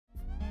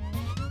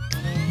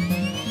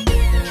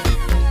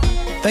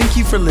Thank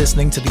you for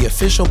listening to the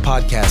official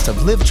podcast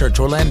of Live Church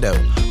Orlando,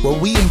 where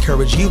we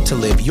encourage you to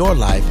live your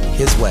life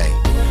His way.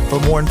 For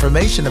more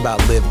information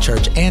about Live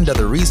Church and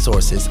other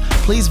resources,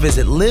 please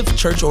visit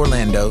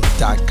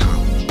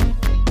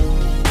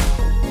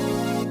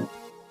livechurchorlando.com.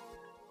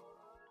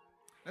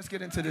 Let's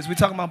get into this. We're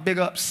talking about big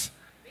ups.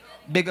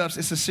 Big ups.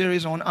 It's a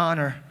series on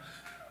honor.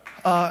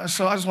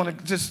 So I just want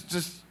to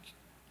just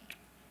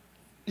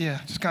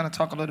kind of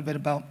talk a little bit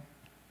about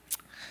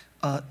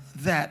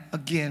that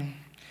again.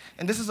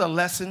 And this is a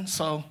lesson,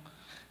 so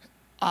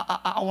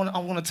I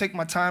want to take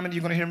my time, and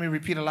you're going to hear me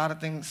repeat a lot of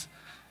things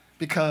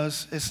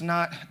because it's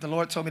not, the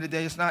Lord told me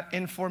today, it's not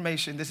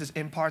information, this is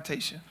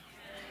impartation.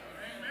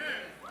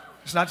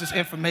 It's not just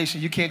information.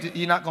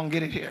 You're not going to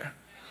get it here.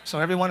 So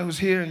everyone who's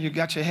here and you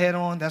got your head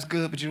on, that's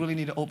good, but you really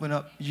need to open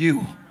up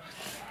you.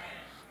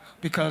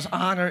 Because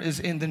honor is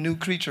in the new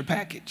creature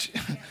package.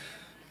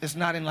 It's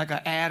not in like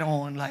an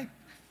add-on, like,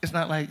 it's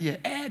not like,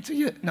 add to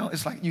you. No,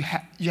 it's like you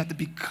have to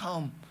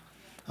become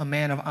a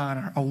man of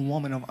honor, a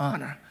woman of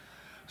honor.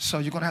 So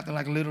you're going to have to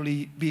like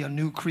literally be a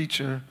new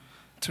creature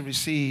to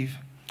receive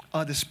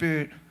the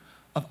spirit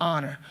of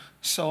honor.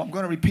 So I'm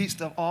going to repeat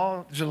stuff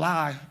all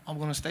July. I'm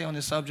going to stay on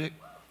this subject.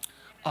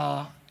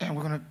 And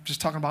we're going to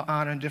just talk about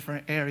honor in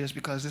different areas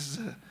because this is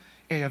an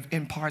area of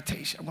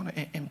impartation. I'm going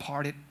to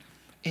impart it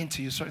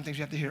into you. Certain things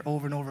you have to hear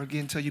over and over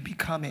again until you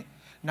become it,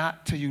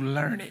 not till you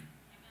learn it.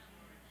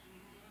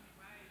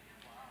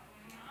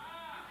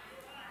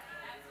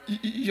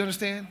 You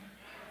understand?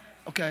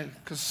 Okay,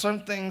 because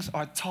some things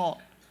are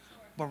taught,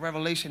 but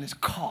revelation is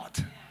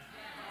caught.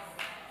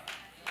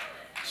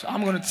 So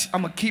I'm gonna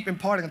keep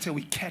imparting until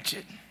we catch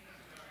it.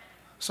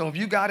 So if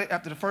you got it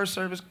after the first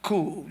service,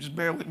 cool. Just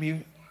bear with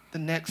me the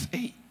next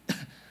 8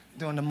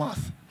 during the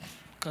month,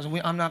 because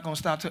I'm not gonna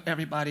stop till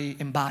everybody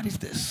embodies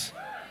this.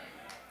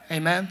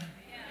 Amen.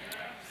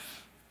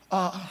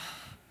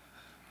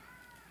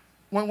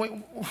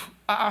 When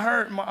I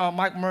heard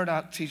Mike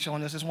Murdoch teach on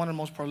this, it's one of the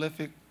most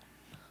prolific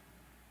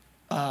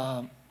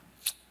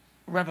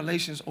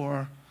revelations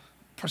or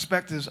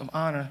perspectives of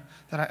honor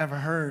that I ever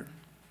heard.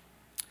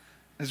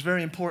 It's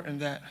very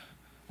important that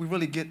we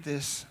really get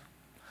this.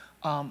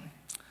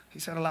 He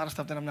said a lot of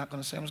stuff that I'm not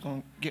going to say. I'm just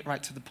going to get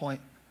right to the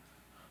point.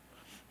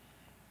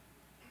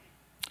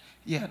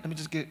 Let me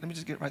just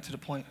get right to the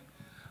point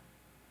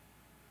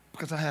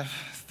because I have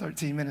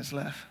 13 minutes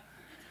left.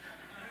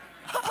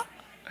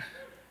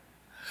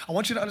 I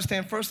want you to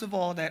understand, first of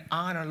all, that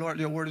honor, Lord,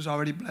 your word is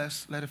already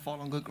blessed. Let it fall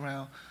on good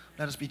ground.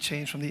 Let us be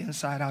changed from the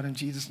inside out in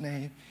Jesus'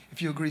 name.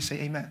 If you agree,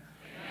 say amen. Amen.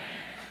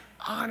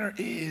 Honor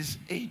is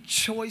a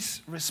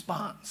choice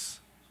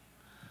response.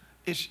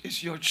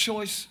 It's your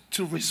choice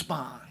to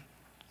respond,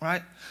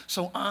 right?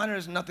 So honor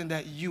is nothing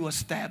that you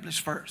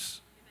establish first.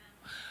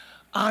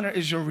 Honor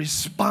is your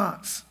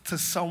response to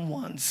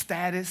someone's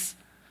status,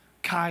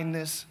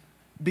 kindness,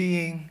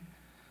 being,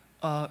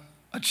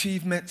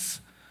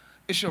 achievements.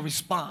 It's your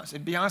response.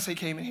 If Beyonce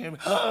came in here,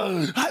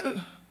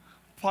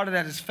 part of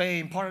that is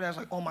fame. Part of that is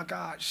like, oh my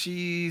God,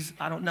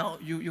 I don't know.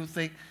 You'll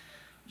think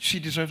she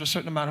deserves a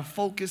certain amount of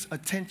focus,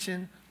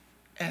 attention,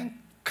 and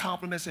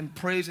compliments and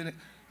praise in it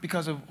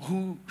because of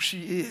who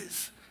she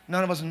is.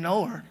 None of us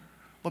know her,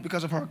 but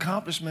because of her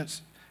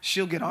accomplishments,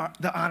 she'll get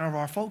the honor of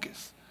our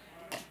focus.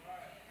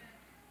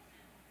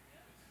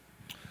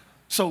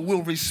 So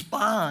we'll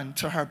respond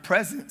to her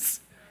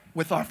presence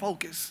with our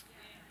focus.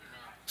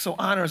 So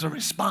honor is a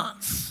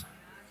response.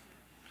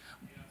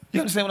 You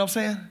understand what I'm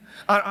saying?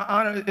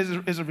 Honor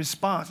is a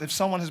response. If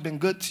someone has been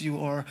good to you,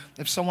 or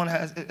I said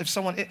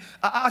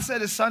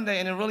this Sunday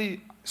and it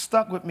really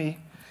stuck with me,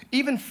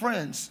 even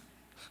friends,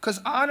 because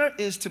honor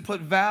is to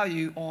put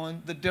value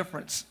on the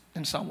difference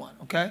in someone,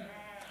 okay?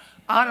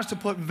 Honor is to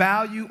put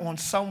value on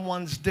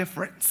someone's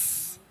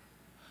difference.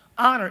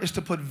 Honor is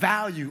to put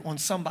value on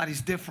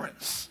somebody's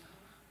difference.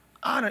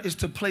 Honor is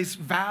to place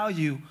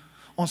value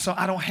on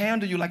I don't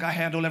handle you like I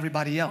handle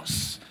everybody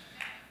else,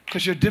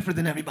 because you're different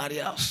than everybody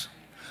else.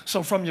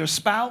 So from your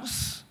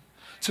spouse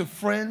to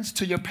friends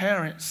to your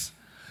parents,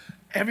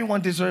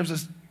 everyone deserves a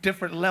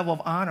different level of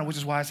honor, which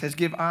is why it says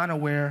give honor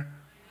where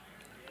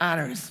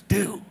honor is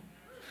due.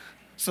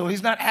 So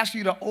he's not asking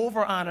you to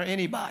over-honor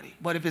anybody,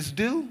 but if it's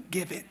due,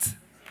 give it.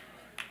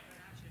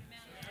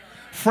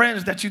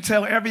 Friends that you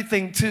tell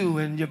everything to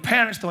and your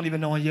parents don't even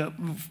know and your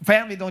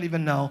family don't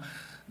even know,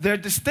 they're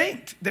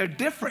distinct, they're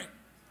different.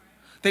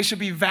 They should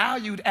be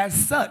valued as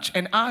such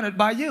and honored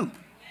by you.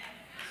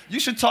 You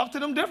should talk to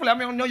them differently. I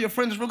mean, I know your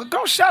friend is real good.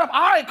 Go shut up. All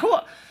right,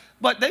 cool.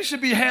 But they should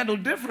be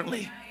handled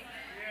differently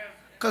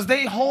because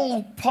they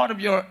hold part of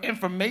your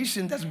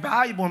information that's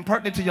valuable and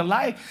pertinent to your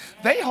life.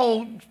 They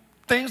hold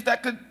things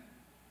that could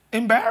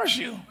embarrass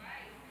you.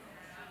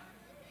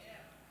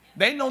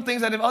 They know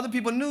things that if other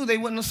people knew, they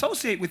wouldn't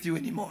associate with you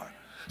anymore.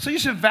 So you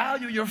should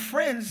value your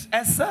friends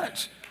as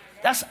such.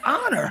 That's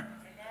honor.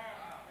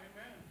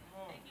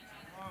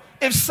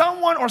 If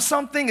someone or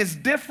something is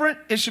different,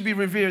 it should be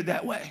revered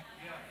that way.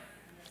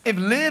 If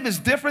Live is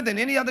different than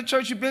any other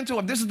church you've been to,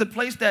 if this is the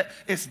place that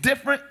is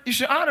different, you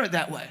should honor it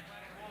that way.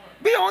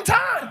 Be on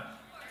time.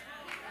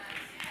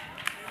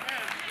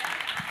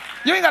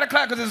 You ain't got to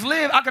clap because it's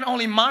Live. I can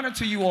only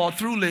monitor you all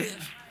through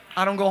Live.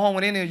 I don't go home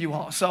with any of you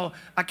all. So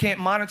I can't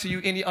monitor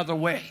you any other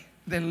way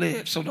than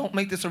Live. So don't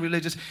make this a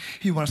religious,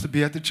 he wants to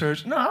be at the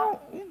church. No,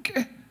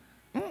 okay.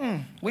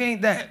 We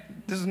ain't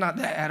that. This is not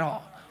that at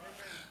all.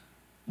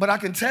 But I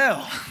can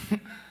tell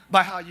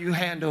by how you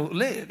handle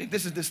Live. If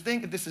this is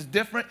distinct, if this is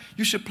different,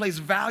 you should place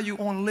value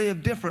on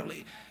Live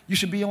differently. You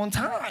should be on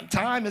time.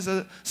 Time is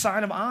a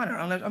sign of honor.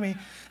 I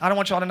don't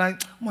want y'all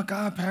tonight, oh my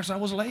God, Pastor, I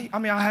was late.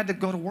 I had to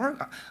go to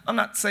work. I'm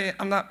not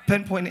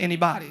pinpointing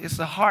anybody. It's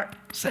a heart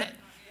set.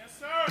 Yes,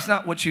 sir. It's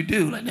not what you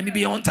do. Like, let me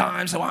be on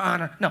time so I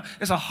honor. No,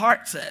 it's a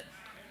heart set.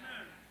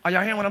 Are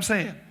y'all hearing what I'm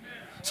saying? Amen.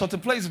 So to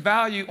place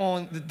value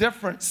on the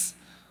difference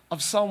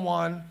of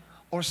someone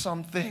or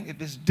something,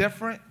 if it's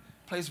different,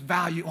 place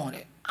value on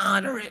it.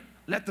 Honor it.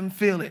 Let them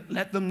feel it.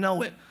 Let them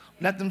know it.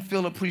 Let them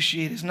feel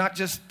appreciated. It's not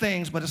just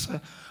things, but it's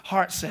a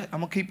heart set.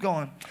 I'm going to keep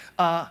going.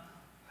 Let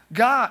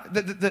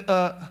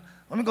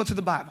me go to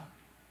the Bible.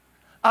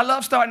 I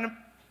love starting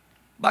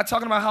by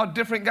talking about how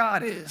different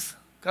God is.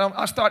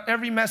 I start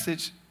every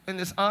message in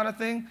this honor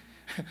thing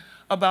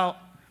about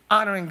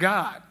honoring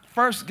God.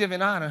 First,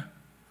 giving honor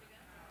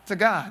to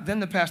God, then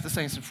the pastor,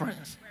 saints, and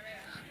friends.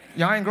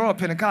 Y'all ain't grow up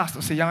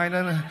Pentecostal, so y'all ain't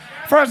done.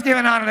 First,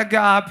 giving honor to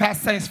God,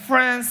 pastor, saints,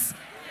 friends.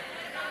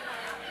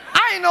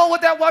 I didn't know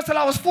what that was till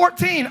I was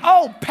 14.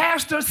 Oh,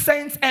 pastor,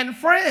 saints, and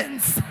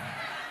friends.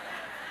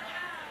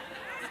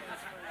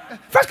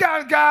 First, give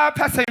honor to God,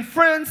 pastor, saints, and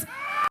friends.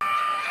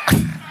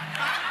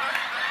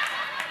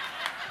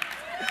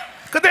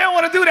 Because they don't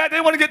want to do that. They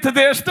want to get to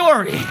their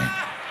story.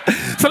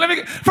 So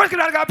first, give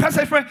honor to God, pastor, saints,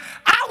 and friends.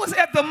 I was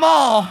at the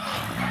mall.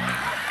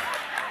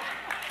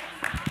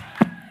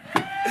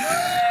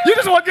 You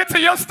just want to get to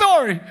your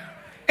story.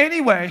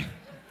 Anyway,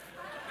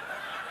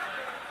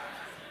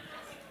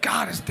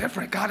 God is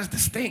different. God is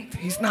distinct.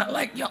 He's not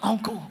like your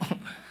uncle.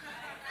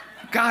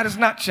 God is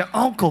not your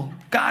uncle.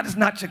 God is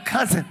not your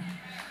cousin.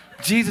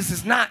 Jesus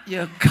is not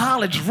your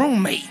college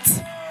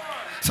roommate.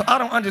 So I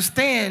don't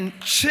understand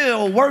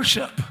chill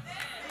worship.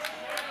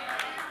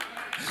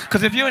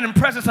 Because if you're in the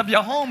presence of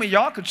your homie,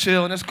 y'all could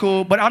chill and it's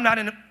cool, but I'm not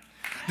in the,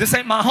 this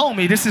ain't my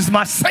homie. This is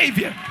my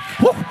Savior.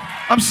 Woo.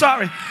 I'm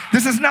sorry.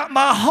 This is not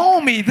my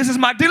homie. This is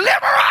my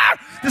deliverer.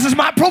 This is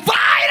my provider.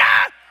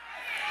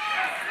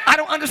 I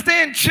don't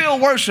understand chill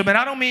worship, and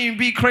I don't mean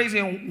be crazy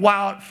and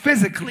wild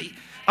physically.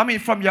 I mean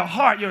from your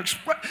heart.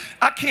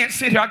 I can't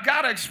sit here. I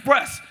got to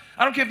express.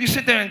 I don't care if you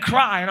sit there and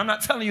cry, and I'm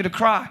not telling you to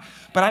cry,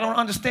 but I don't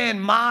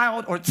understand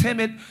mild or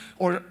timid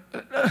or...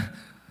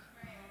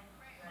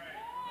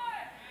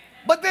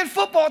 But then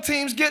football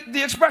teams get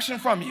the expression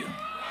from you.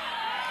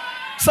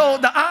 So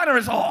the honor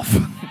is off.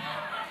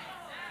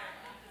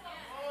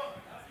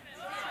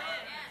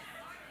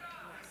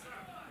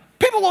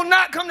 People will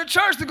not come to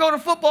church to go to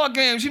football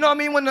games. You know what I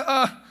mean?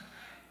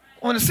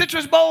 When the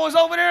Citrus Bowl is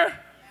over there?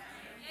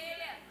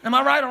 Am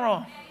I right or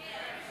wrong?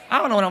 I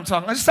don't know what I'm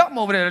talking about. There's something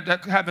over there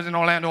that happens in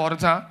Orlando all the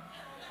time.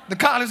 The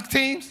college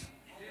teams.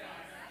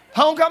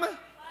 Homecoming.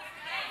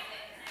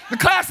 The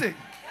Classic.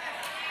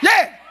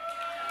 Yeah.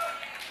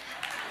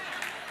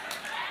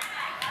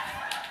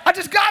 I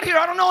just got here.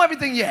 I don't know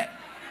everything yet.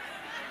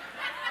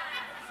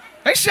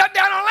 They shut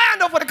down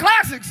Orlando for the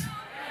Classics.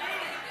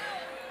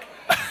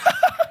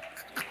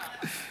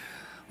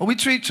 Well, we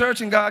treat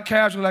church and God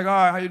casually, like, all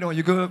right, how you doing?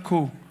 You good?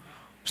 Cool.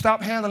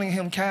 Stop handling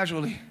him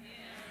casually.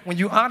 When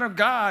you honor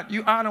God,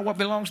 you honor what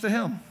belongs to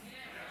him.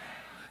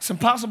 It's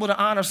impossible to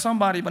honor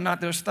somebody but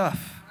not their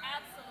stuff.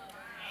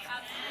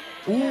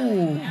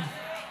 Ooh.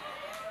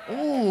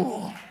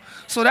 Ooh.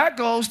 So that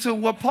goes to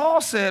what Paul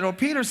said or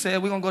Peter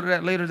said. We're going to go to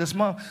that later this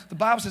month. The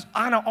Bible says,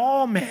 honor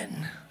all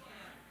men.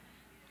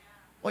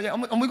 Well, yeah,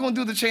 and we're going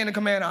to do the chain of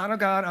command. Honor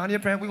God, honor your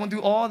parents. We're going to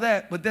do all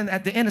that. But then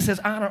at the end it says,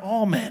 honor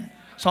all men.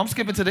 So I'm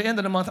skipping to the end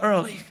of the month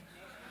early.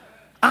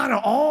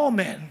 Honor all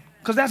men,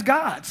 because that's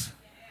God's.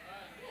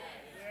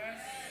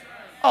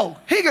 Oh,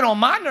 he get on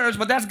my nerves,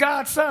 but that's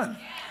God's son.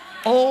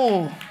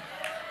 Oh,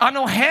 I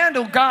don't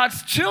handle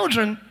God's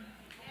children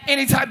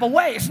any type of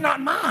way. It's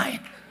not mine.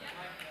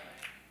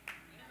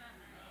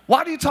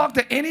 Why do you talk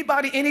to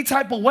anybody any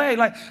type of way?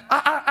 Like,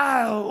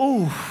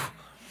 I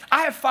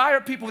have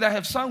fired people that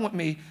have sung with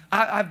me.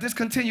 I've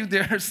discontinued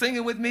their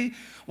singing with me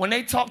when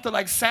they talk to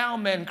like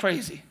sound men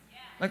crazy.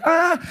 Like,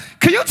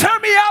 can you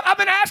turn me up? I've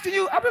been asking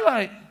you. I'll be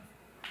like,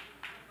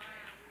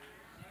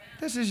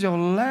 this is your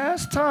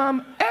last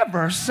time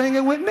ever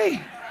singing with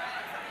me.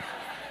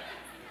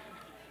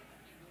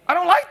 I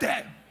don't like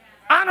that.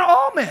 Honor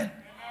all men.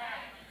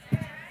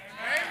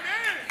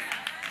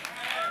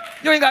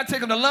 You ain't got to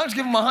take him to lunch,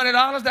 give him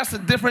 $100. That's a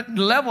different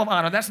level of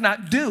honor. That's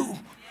not due.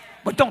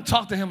 But don't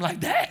talk to him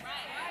like that.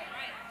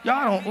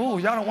 Y'all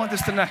don't want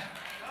this tonight.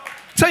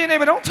 Tell your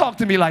neighbor, don't talk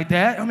to me like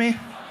that. I mean,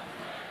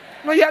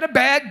 you had a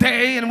bad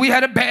day and we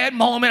had a bad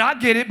moment. I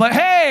get it. But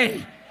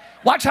hey,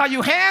 watch how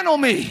you handle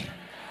me.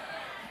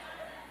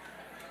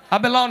 I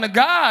belong to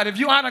God. If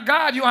you honor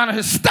God, you honor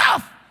his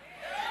stuff.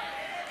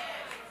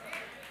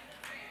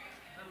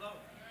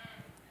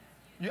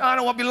 You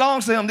honor what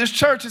belongs to him. This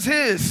church is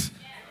his.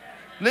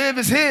 Live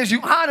is his.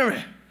 You honor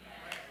it.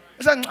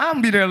 It's like, I'm going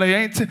to be there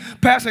late.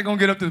 Pastor ain't going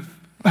to get up to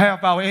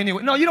half hour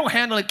anyway. No, you don't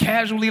handle it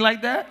casually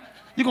like that.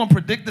 You're going to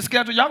predict the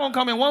schedule. Y'all going to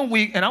come in 1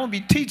 week, and I'm going to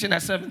be teaching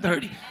at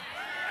 7:30.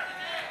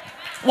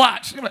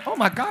 Watch. You're like, oh,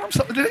 my God,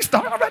 did they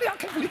start already? I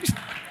can't believe you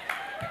started.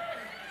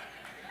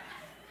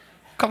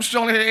 Come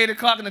strolling here at 8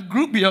 o'clock, and the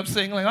group be up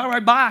singing, like, all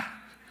right, bye.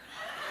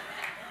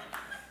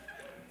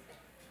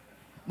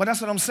 But that's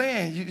what I'm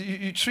saying.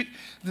 You treat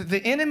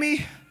the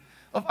enemy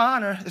of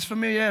honor is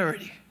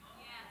familiarity.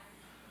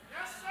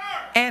 Yes, sir.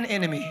 An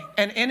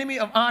enemy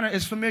of honor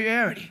is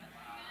familiarity.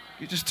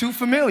 You're just too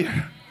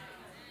familiar.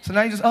 So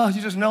now you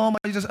just know him.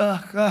 You just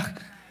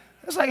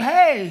It's like,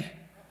 hey,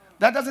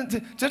 that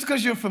doesn't just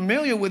because you're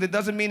familiar with it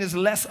doesn't mean it's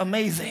less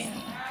amazing.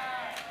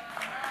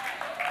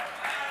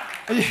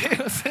 You know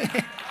what I'm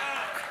saying?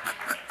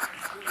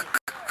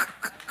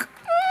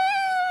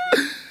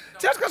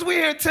 Just because we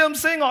hear Tim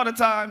sing all the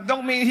time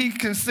don't mean he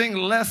can sing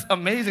less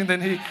amazing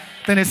than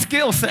his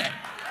skill set.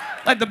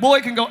 Like the boy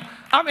can go,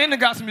 I'm in the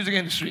gospel music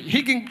industry.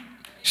 He can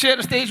share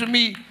the stage with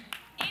me.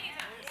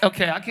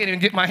 Okay, I can't even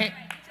get my hand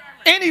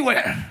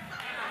anywhere.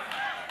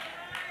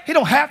 He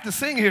don't have to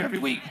sing here every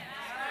week.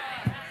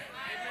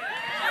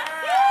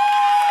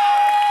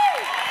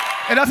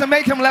 It doesn't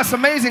make him less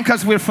amazing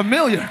because we're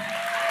familiar.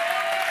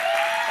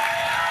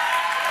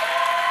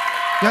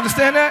 You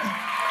understand that?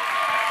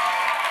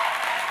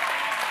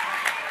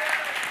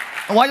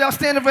 And while y'all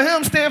standing for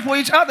him, stand for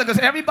each other, because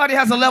everybody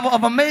has a level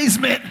of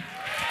amazement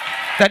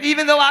that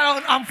even though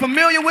I'm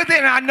familiar with it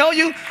and I know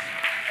you,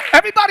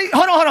 everybody,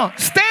 hold on.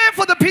 Stand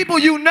for the people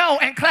you know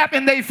and clap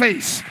in their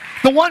face.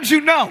 The ones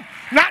you know,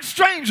 not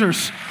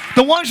strangers,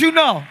 the ones you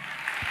know.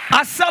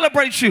 I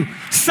celebrate you.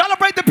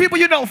 Celebrate the people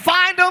you know.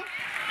 Find them,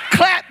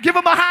 clap, give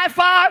them a high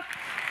five,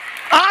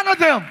 honor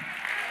them.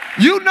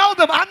 You know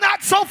them. I'm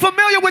not so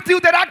familiar with you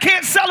that I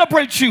can't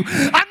celebrate you.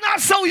 I'm not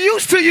so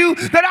used to you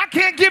that I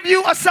can't give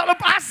you a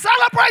celebration. I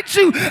celebrate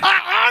you. I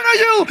honor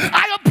you.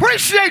 I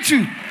appreciate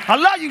you. I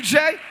love you,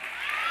 Jay.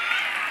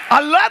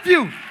 I love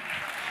you.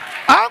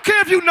 I don't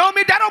care if you know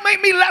me. That don't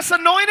make me less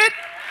anointed.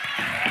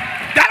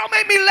 That don't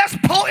make me less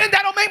potent.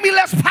 That don't make me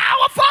less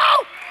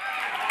powerful.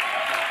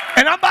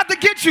 And I'm about to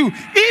get you.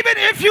 Even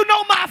if you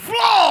know my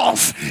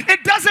flaws,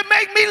 it doesn't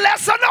make me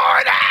less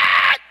anointed.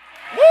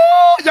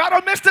 Woo! Y'all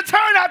don't miss the turn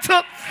I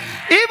took.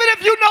 Even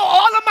if you know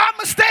all of my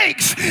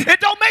mistakes, it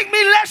don't make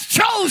me less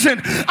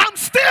chosen. I'm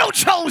still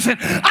chosen.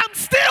 I'm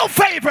still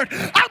favored.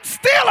 I'm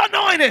still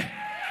anointed.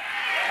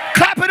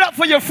 Clap it up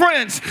for your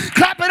friends.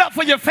 Clap it up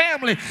for your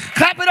family.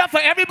 Clap it up for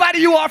everybody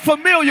you are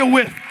familiar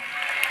with.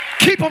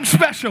 Keep them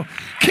special.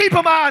 Keep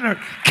them honored.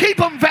 Keep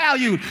them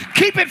valued.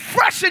 Keep it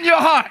fresh in your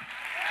heart.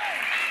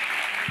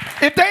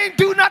 If they ain't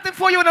do nothing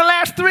for you in the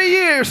last 3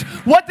 years,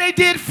 what they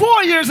did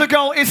 4 years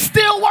ago is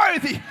still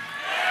worthy.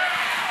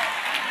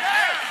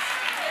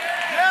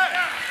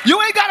 You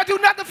ain't got to do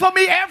nothing for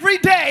me every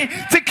day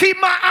to keep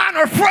my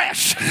honor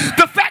fresh.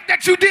 The fact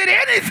that you did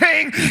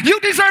anything, you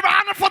deserve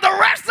honor for the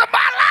rest of my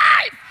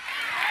life.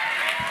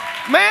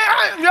 Man,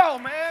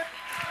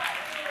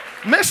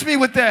 miss me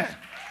with that.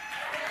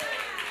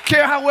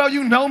 Care how well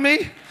you know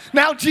me.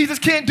 Now Jesus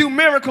can't do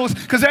miracles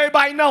because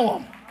everybody know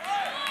him.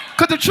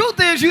 Because the truth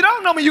is, you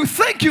don't know me, you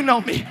think you know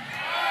me.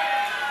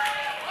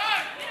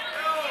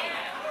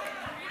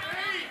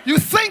 You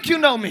think you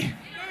know me.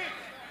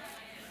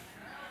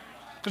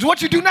 Because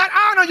what you do not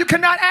honor, you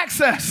cannot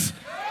access.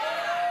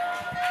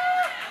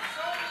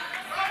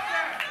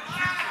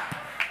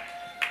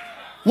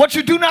 What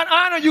you do not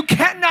honor, you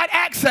cannot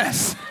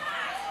access.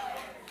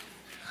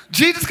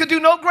 Jesus could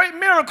do no great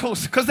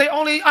miracles because they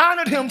only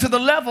honored him to the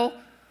level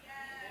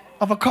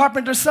of a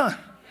carpenter's son.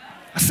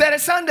 I said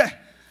it Sunday.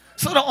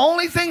 So the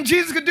only thing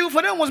Jesus could do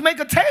for them was make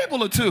a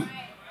table or two.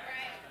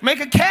 Make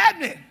a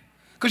cabinet.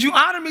 Because you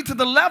honor me to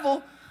the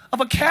level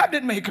of a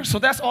cabinet maker. So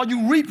that's all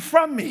you reap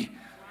from me.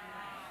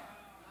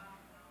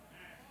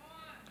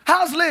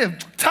 How's Liv?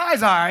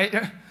 Tye's all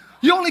right.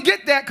 You only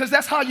get that because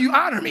that's how you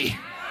honor me.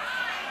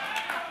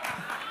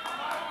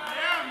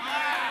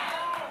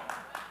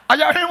 Are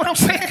y'all hearing what I'm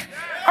saying?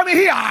 I mean,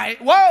 he all right.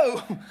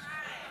 Whoa.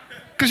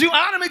 Because you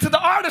honor me to the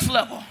artist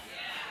level.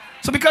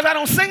 So because I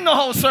don't sing the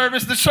whole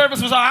service, the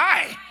service was all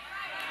right.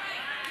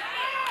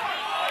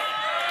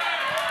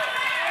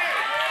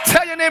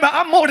 Tell your neighbor,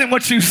 I'm more than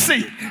what you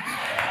see.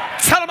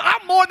 Tell them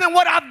I'm more than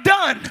what I've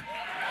done.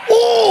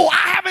 Ooh,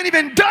 I haven't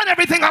even done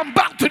everything I'm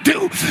about to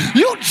do.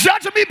 You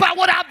judging me by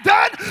what I've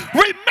done?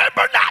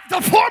 Remember not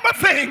the former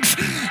things,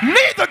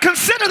 neither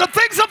consider the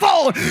things of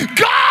old.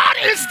 God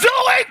is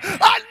doing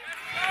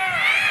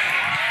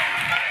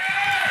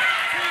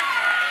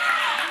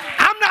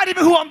I'm not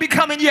even who I'm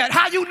becoming yet.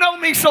 How you know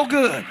me so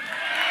good?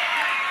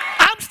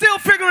 I'm still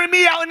figuring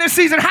me out in this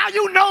season. How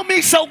you know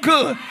me so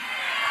good?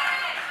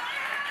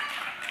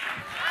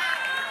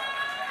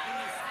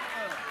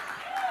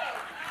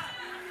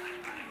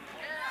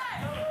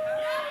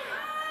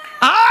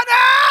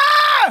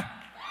 Honor!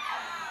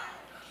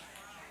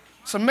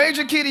 It's a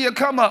major key to your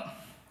come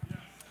up.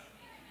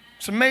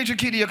 It's a major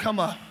key to your come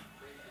up.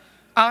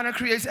 Honor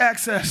creates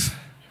access.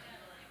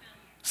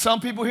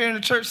 Some people here in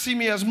the church see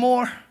me as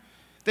more.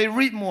 They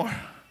reap more.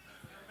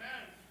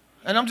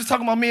 And I'm just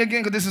talking about me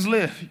again because this is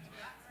Live.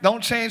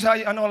 Don't change how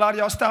you, I know a lot of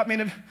y'all stop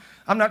me.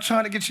 I'm not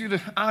trying to get you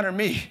to honor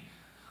me.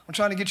 I'm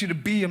trying to get you to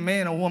be a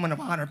man or woman of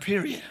honor,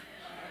 period.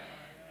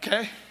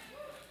 Okay?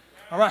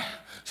 All right.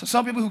 So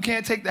some people who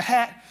can't take the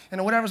hat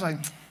and whatever's like,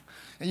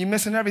 and you're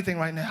missing everything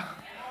right now.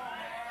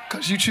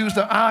 Because you choose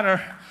to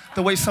honor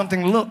the way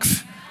something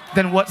looks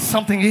than what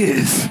something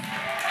is.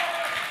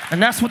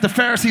 And that's what the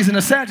Pharisees and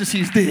the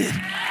Sadducees did.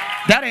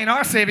 That ain't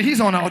our Savior. He's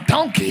on a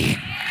donkey.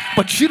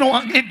 But you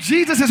don't, if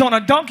Jesus is on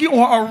a donkey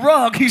or a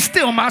rug, he's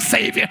still my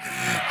Savior.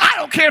 I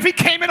don't care if he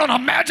came in on a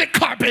magic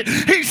carpet.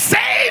 He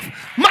saved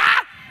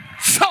my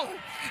soul.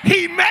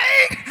 He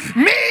made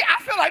me. I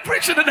feel like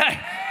preaching today.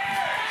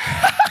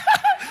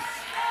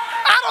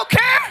 I don't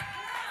care.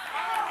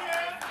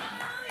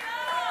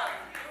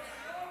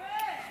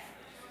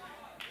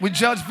 We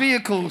judge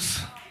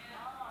vehicles,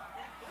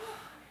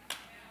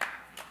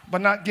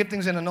 but not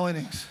giftings and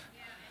anointings.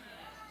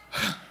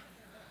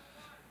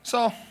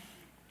 So,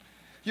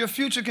 your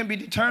future can be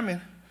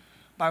determined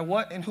by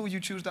what and who you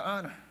choose to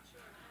honor.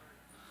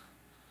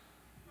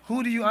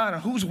 Who do you honor?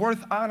 Who's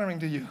worth honoring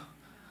to you?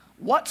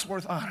 What's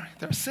worth honoring?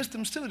 There are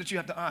systems, too, that you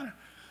have to honor.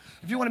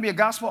 If you want to be a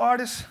gospel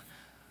artist,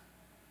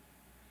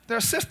 there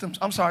are systems.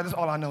 I'm sorry, that's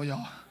all I know,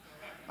 y'all.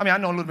 I mean, I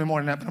know a little bit more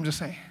than that, but I'm just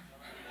saying.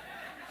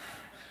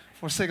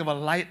 For the sake of a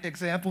light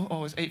example,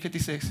 oh, it's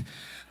 8:56.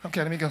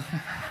 Okay, let me go.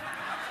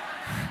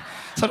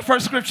 So the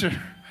first scripture.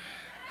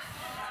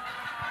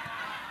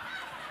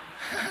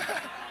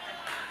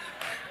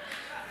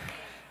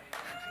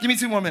 Give me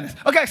 2 more minutes.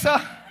 Okay, so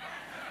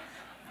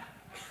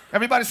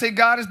everybody say,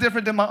 God is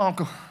different than my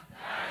uncle.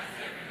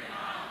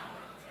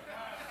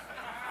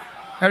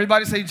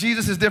 Everybody say,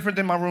 Jesus is different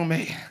than my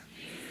roommate.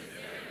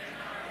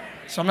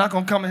 So I'm not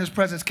going to come in his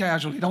presence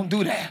casually. Don't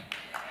do that.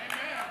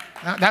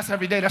 Now, that's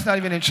every day. That's not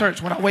even in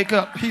church. When I wake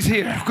up, he's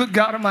here. Good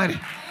God Almighty.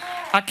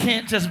 I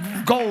can't just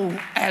go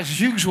as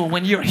usual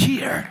when you're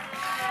here.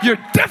 You're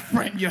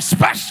different. You're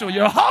special.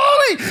 You're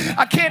holy.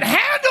 I can't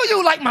handle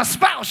you like my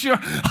spouse. You're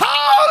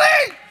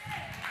holy.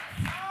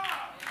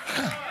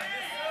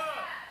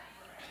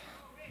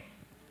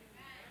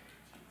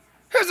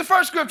 Here's the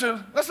first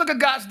scripture. Let's look at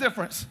God's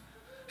difference.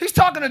 He's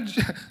talking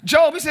to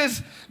Job. He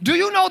says, do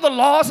you know the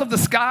laws of the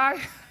sky?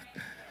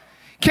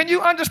 Can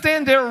you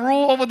understand their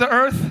rule over the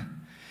earth?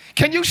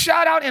 Can you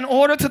shout out in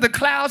order to the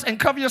clouds and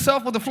cover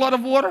yourself with a flood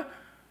of water?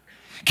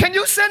 Can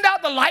you send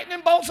out the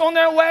lightning bolts on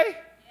their way?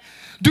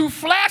 Do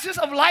flashes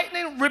of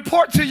lightning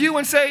report to you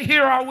and say,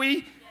 here are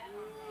we?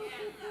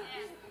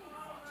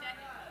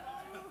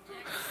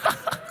 I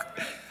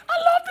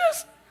love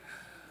this.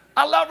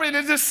 I love reading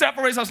it. It just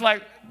separates us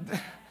like,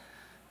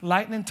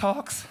 lightning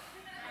talks.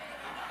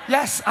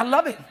 Yes, I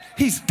love it.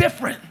 He's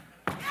different.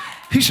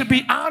 He should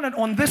be honored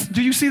on this.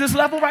 Do you see this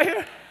level right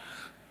here?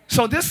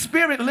 So this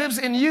spirit lives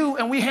in you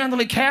and we handle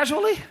it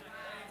casually.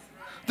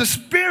 The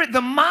spirit,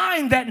 the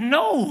mind that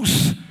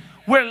knows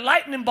where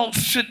lightning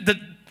bolts should,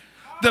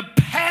 the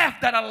path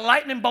that a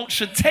lightning bolt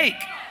should take.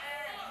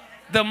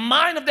 The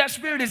mind of that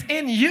spirit is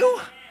in you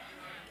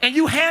and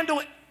you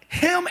handle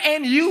him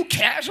and you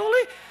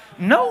casually.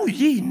 Know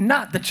ye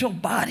not that your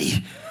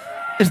body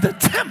is the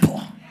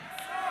temple.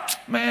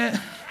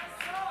 Man.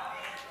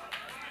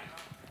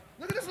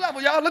 Look at this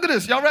level, y'all. Look at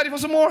this. Y'all ready for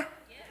some more?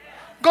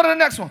 Go to the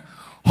next one.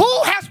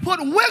 Who has put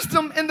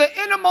wisdom in the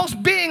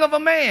innermost being of a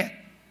man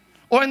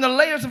or in the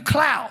layers of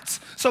clouds?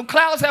 So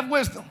clouds have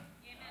wisdom.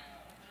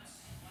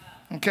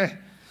 Okay.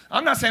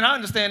 I'm not saying I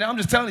understand that. I'm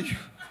just telling you.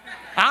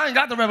 I ain't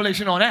got the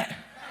revelation on that.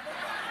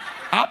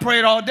 I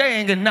prayed all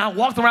day and now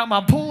walked around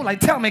my pool like,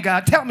 tell me,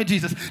 God, tell me,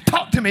 Jesus.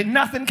 Talk to me.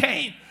 Nothing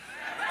came.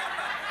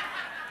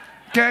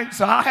 Okay,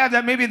 so I'll have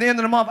that maybe at the end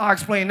of the month. I'll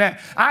explain that.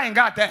 I ain't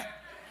got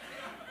that.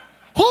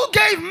 Who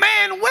gave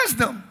man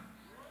wisdom?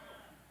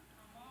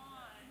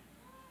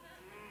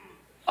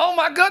 Oh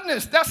my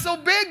goodness, that's so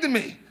big to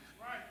me.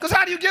 Because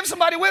how do you give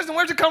somebody wisdom?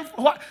 Where'd it come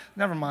from? What?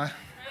 Never mind.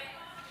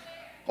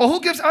 Or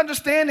who gives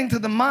understanding to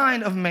the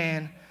mind of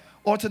man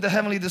or to the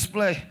heavenly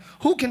display?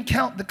 Who can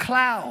count the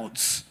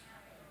clouds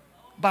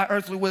by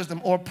earthly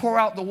wisdom or pour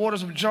out the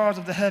waters of jars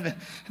of the heaven?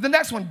 The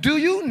next one, do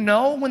you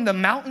know when the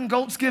mountain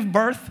goats give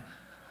birth?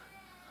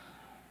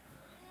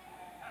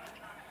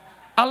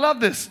 I love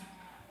this.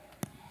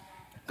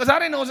 Because I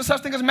didn't know there was a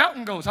such thing as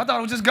mountain goats. I thought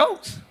it was just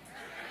goats.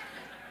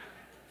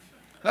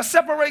 Let's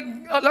separate,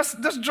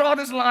 let's draw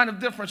this line of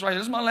difference right here.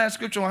 This is my last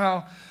scripture on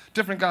how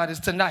different God is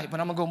tonight, but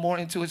I'm going to go more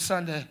into it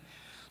Sunday.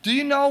 Do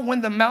you know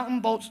when the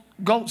mountain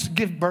goats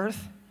give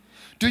birth?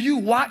 Do you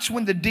watch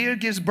when the deer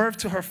gives birth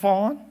to her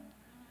fawn?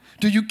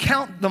 Do you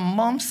count the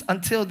months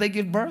until they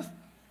give birth?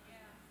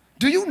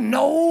 Do you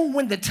know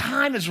when the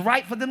time is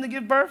right for them to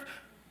give birth?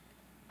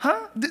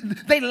 Huh?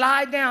 They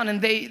lie down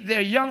and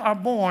their young are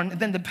born, and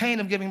then the pain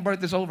of giving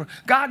birth is over.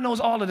 God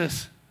knows all of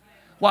this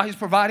while he's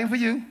providing for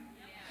you,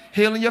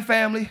 healing your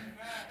family.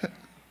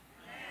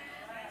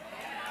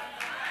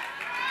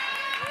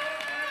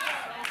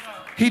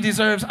 He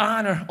deserves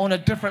honor on a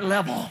different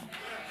level.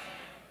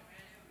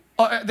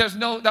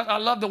 I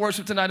love the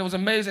worship tonight. It was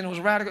amazing. It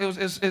was radical.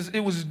 It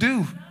was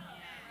due.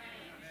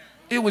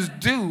 it was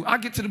due. I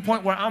get to the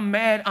point where I'm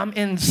mad, I'm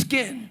in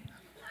skin.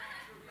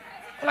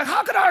 I'm like,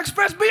 how could I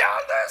express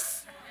beyond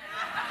this?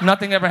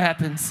 Nothing ever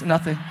happens,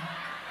 nothing.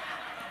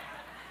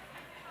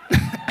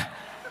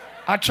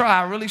 I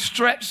try, I really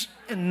stretch,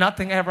 and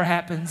nothing ever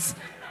happens.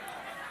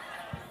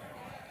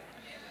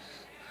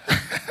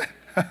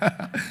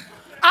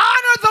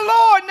 Honor the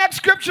Lord, next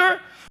scripture,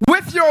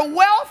 with your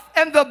wealth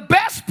and the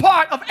best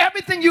part of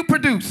everything you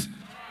produce.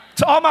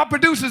 To all my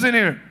producers in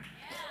here.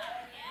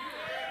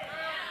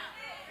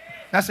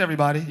 That's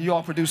everybody. You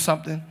all produce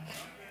something.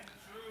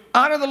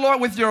 Honor the Lord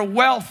with your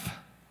wealth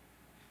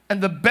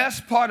and the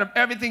best part of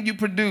everything you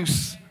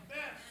produce.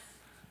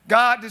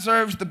 God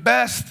deserves the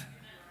best.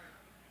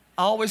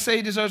 I always say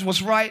he deserves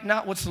what's right,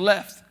 not what's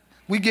left.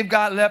 We give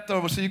God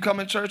leftovers. So you come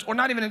in church, or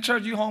not even in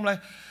church, you home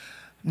like,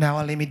 now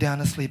I lay me down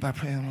to sleep. I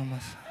pray on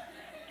myself.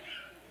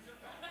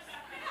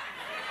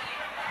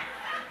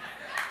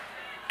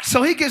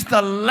 So he gets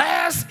the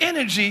last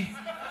energy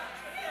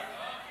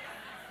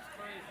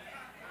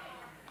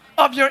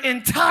of your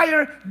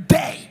entire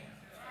day.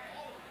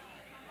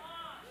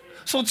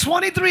 So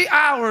 23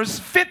 hours,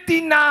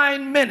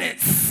 59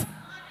 minutes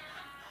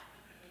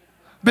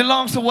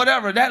belongs to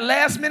whatever. That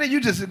last minute, you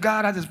just,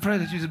 God, I just pray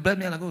that you just let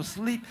me and I go to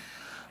sleep.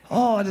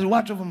 Oh, I just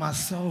watch over my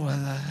soul.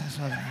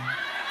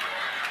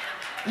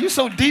 You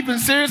so deep and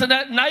serious in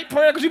that night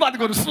prayer because you about to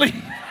go to sleep.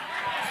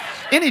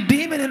 Any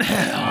demon in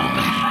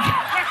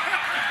hell.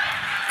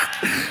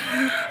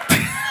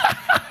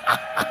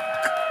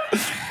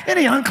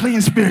 Any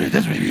unclean spirit,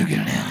 that's where you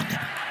get down.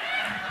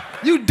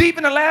 You deep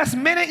in the last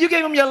minute, you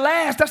gave him your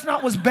last. That's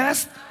not what's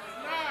best.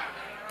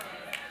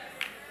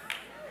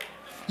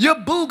 Your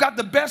boo got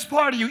the best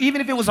part of you,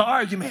 even if it was an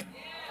argument.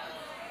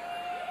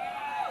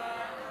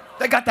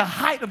 They got the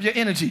height of your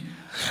energy.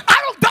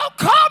 Don't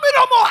call me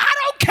no more. I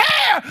don't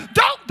care.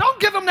 Don't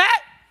give them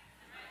that.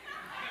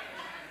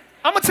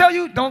 I'm going to tell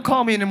you, don't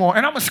call me anymore.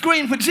 And I'm going to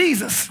scream for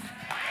Jesus.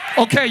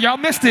 Okay, y'all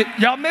missed it.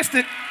 Y'all missed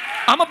it.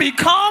 I'm going to be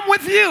calm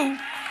with you,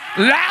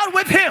 loud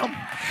with him,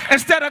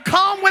 instead of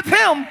calm with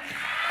him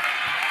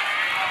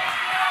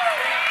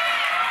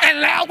and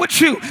loud with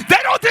you. They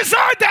don't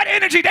deserve that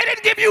energy. They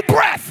didn't give you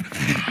breath.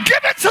 Give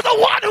it to the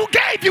one who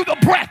gave you the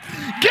breath.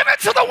 Give it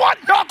to the one.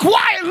 No,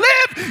 quiet.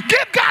 Live.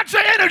 Give God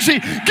your energy.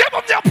 Give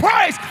him your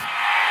praise.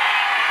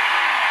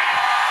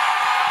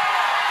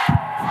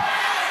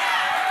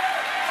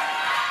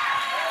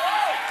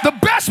 The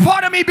best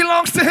part of me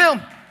belongs to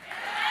him.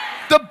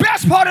 The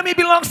best part of me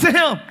belongs to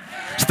him.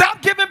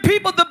 Stop giving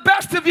people the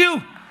best of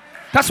you.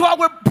 That's why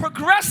we're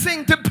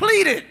progressing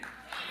depleted.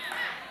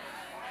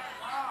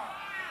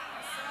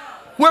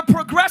 We're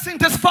progressing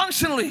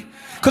dysfunctionally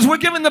because we're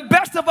giving the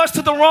best of us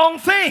to the wrong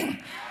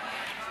thing.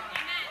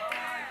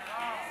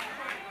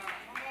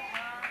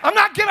 I'm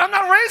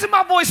not raising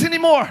my voice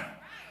anymore.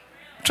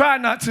 Try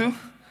not to.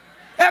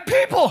 At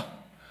people.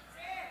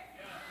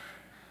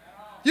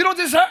 You don't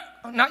deserve,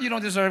 not you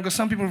don't deserve, because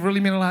some people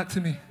really mean a lot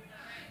to me.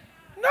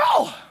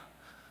 No,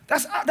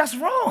 that's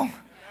wrong.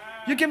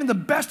 You're giving the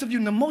best of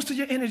you, the most of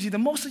your energy, the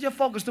most of your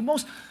focus, the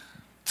most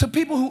to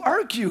people who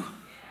irk you.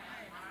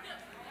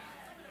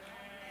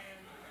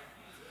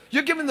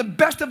 You're giving the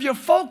best of your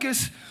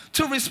focus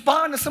to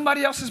respond to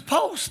somebody else's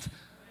post.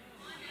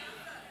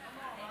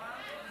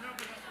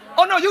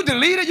 Oh no, you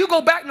delete it, you go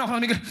back. No,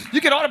 honey,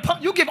 you get all the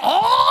you give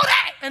all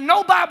that and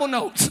no Bible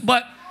notes,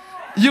 but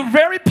you're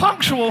very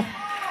punctual.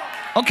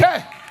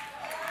 Okay.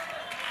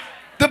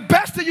 The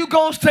best of you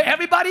goes to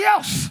everybody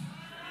else.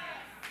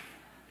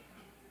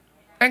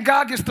 And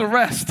God gets the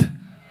rest.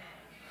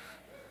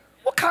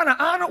 What kind of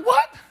honor?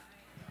 What?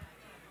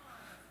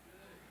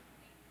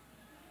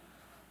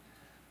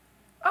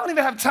 I don't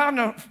even have time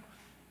to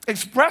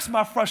express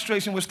my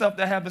frustration with stuff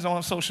that happens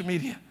on social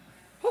media.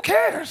 Who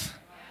cares?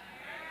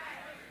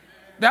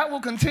 That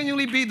will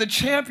continually be the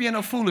champion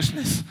of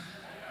foolishness.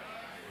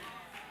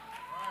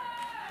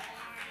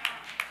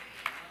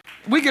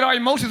 We get our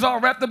emotions all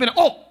wrapped up in it.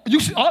 Oh, you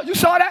saw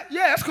that?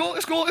 Yeah, it's cool.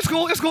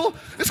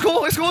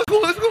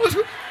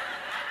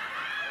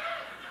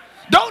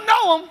 Don't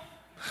know him.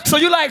 So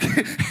you like,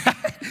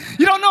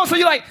 you don't know him, so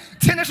you like,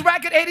 tennis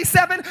racket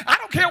 87? I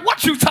don't care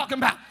what you talking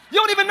about. You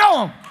don't even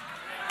know him.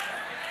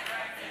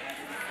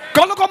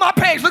 Go look on my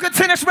page. Look at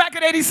tennis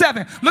racket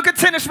 87. Look at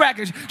tennis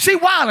rackets. She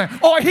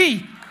wildin', or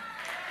he.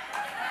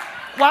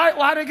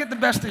 Why they get the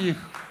best of you?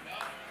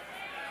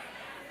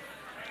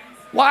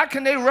 Why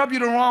can they rub you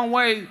the wrong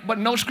way, but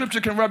no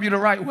scripture can rub you the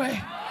right way?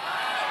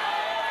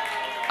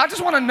 I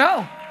just want to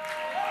know.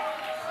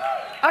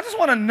 I just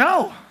want to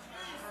know.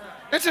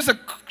 It's just a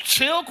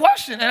chill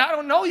question, and I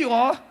don't know you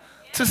all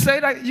to say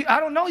that. I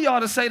don't know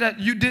y'all to say that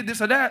you did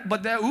this or that,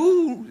 but that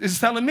ooh is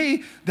telling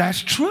me that's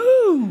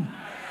true.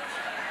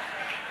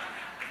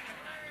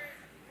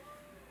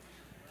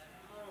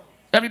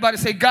 Everybody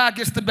say, God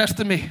gets the best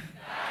of me.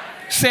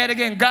 Say it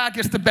again, God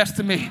gets the best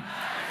of me.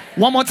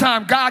 One more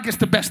time, God gets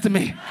the best of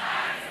me.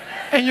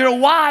 And you're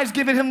wise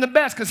giving him the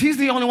best because he's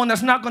the only one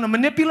that's not going to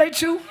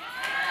manipulate you.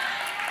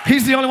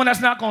 He's the only one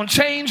that's not going to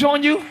change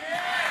on you.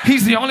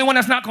 He's the only one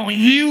that's not going to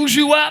use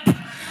you up.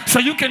 So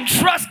you can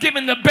trust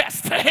giving the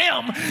best to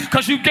him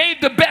because you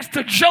gave the best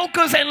to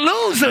jokers and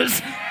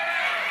losers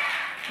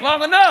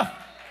long enough.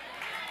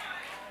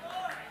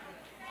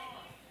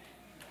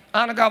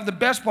 Honor God with the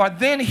best part.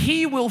 Then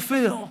he will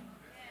fill.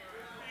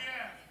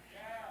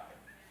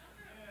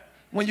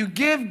 When you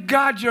give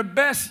God your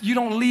best, you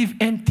don't leave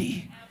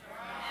empty.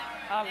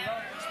 I love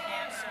this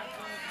part. So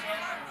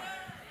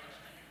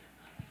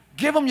good.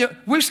 Give him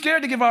we're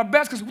scared to give our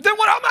best because then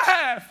what I'm going to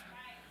have?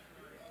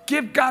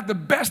 Give God the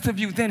best of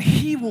you, then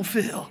he will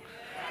fill.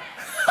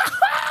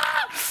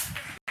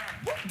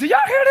 Do y'all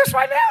hear this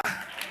right now?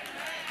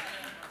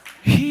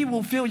 He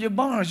will fill your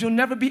barns. You'll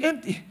never be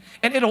empty.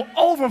 And it'll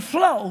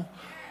overflow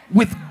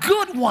with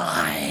good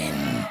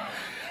wine.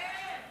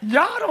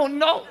 Y'all don't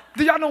know.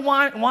 Do y'all know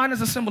wine? Wine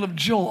is a symbol of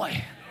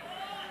joy.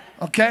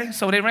 Okay?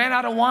 So they ran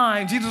out of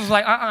wine. Jesus was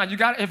like, you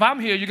got. If I'm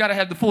here, you got to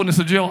have the fullness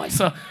of joy.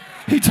 So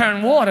he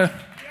turned water.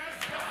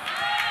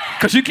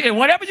 Because you can,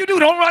 whatever you do,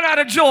 don't run out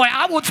of joy.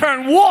 I will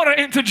turn water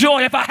into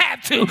joy if I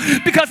have to.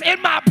 Because in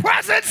my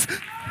presence,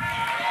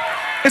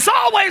 it's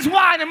always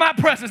wine in my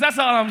presence. That's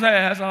all I'm saying.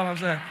 That's all I'm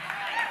saying.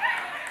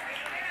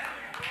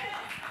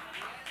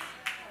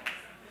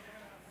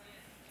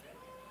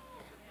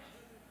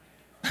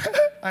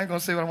 I ain't going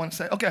to say what I want to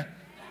say. Okay.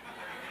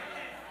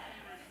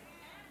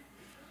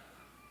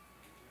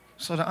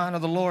 So to honor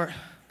the Lord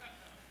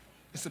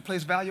is to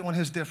place value on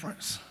his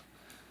difference.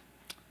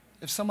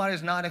 If somebody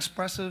is not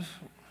expressive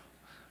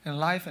in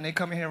life and they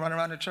come in here and run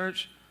around the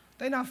church,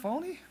 they're not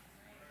phony.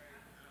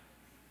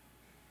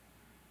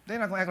 They're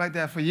not going to act like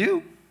that for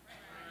you.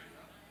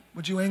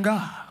 But you ain't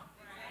God.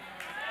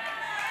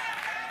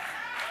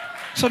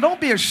 So don't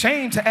be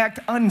ashamed to act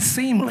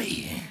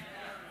unseemly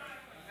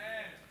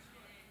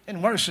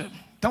in worship.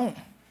 Don't.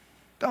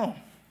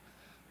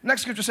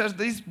 Next scripture says,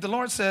 the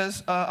Lord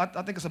says, I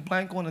think it's a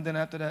blank one, and then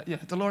after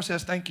that, the Lord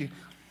says, thank you.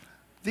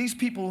 These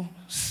people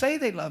say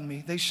they love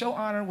me. They show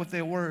honor with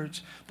their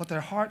words, but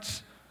their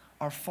hearts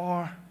are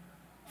far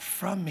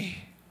from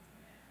me.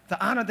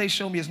 The honor they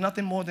show me is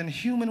nothing more than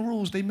human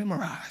rules they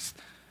memorized.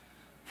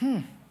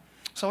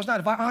 So it's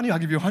not, if I honor you, I'll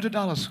give you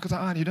 $100 because I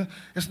honor you.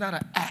 It's not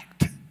an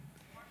act.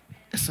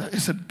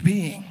 It's a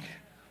being.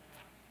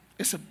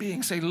 It's a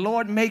being. Say,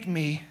 Lord, make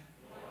me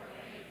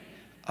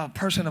a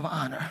person of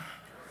honor.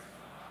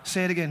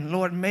 Say it again.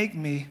 Lord, make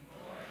me,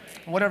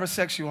 whatever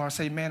sex you are,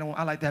 say man or woman.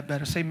 I like that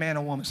better. Say man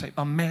or woman. Say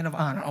a man of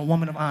honor, a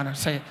woman of honor.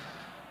 Say it.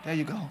 There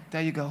you go.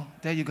 There you go.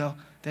 There you go.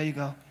 There you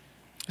go.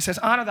 It says,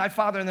 honor thy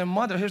father and their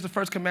mother. Here's the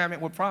first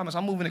commandment with promise.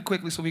 I'm moving it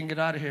quickly so we can get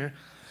out of here.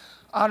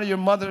 Honor your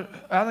mother,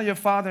 honor your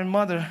father and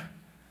mother,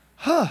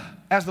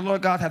 as the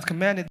Lord God hath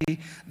commanded thee,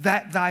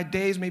 that thy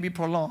days may be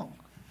prolonged.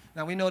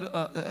 Now we know,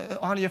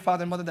 honor your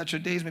father and mother, that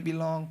your days may be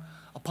long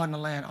upon the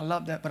land. I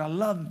love that, but I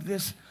love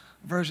this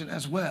version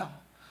as well.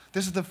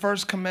 This is the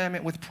first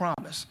commandment with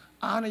promise.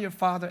 Honor your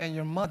father and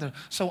your mother.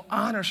 So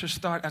honor should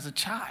start as a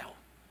child.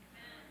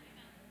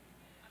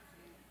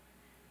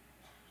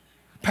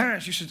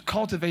 Parents, you should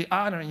cultivate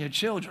honor in your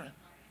children.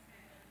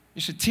 You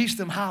should teach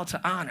them how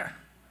to honor.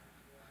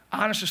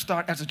 Honor should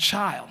start as a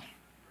child.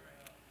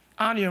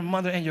 Honor your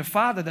mother and your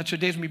father, that your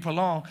days may be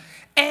prolonged,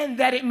 and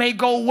that it may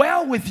go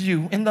well with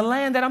you in the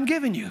land that I'm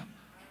giving you.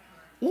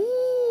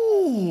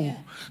 Ooh.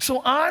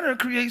 So honor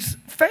creates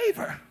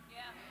favor.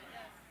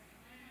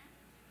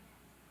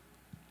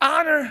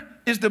 Honor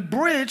is the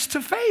bridge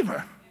to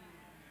favor.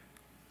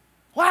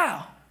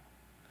 Wow.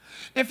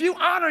 If you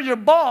honor your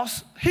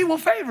boss, he will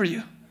favor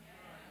you.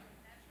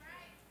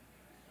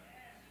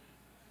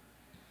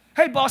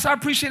 Hey, boss, I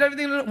appreciate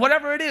everything,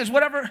 whatever it is,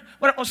 whatever,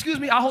 excuse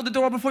me, I'll hold the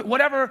door open for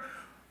you.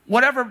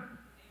 Whatever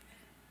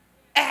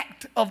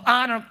act of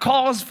honor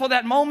calls for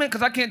that moment,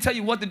 because I can't tell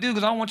you what to do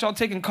because I don't want y'all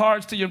taking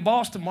cards to your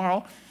boss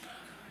tomorrow.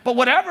 But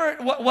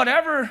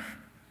whatever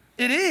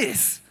it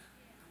is,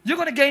 you're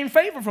going to gain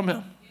favor from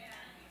him.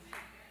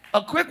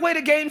 A quick way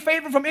to gain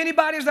favor from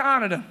anybody is to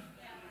honor them.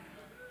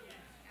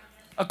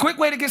 A quick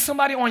way to get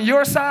somebody on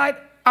your side,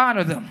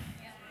 honor them.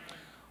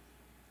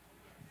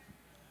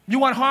 You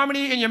want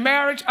harmony in your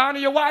marriage? Honor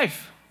your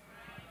wife.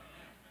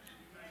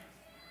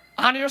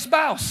 Honor your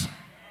spouse.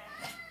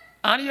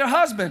 Honor your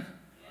husband.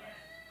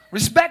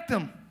 Respect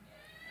them.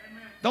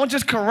 Don't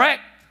just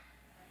correct.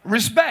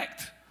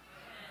 Respect.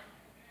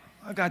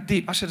 I got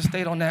deep. I should have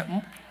stayed on that.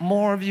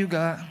 More of you,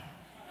 God.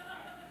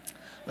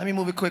 Let me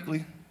move it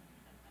quickly.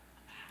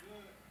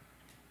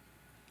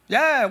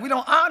 Yeah, we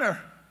don't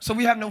honor, so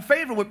we have no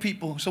favor with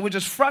people, so we're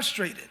just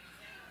frustrated.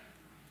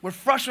 We're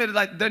frustrated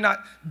like they're not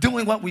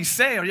doing what we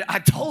say, or I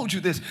told you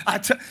this.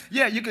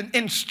 Yeah, you can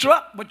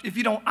instruct, but if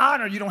you don't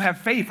honor, you don't have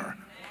favor.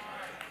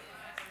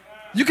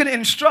 You can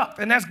instruct,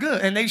 and that's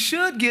good, and they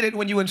should get it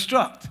when you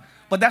instruct,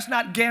 but that's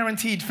not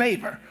guaranteed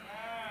favor.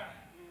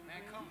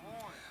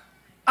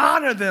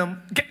 Honor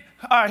them.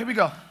 All right, here we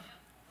go.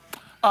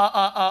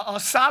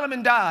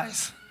 Solomon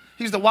dies.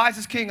 He's the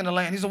wisest king in the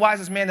land. He's the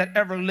wisest man that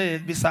ever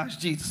lived besides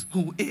Jesus,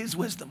 who is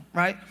wisdom,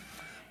 right?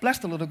 Bless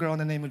the little girl in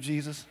the name of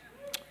Jesus.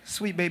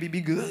 Sweet baby,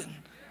 be good.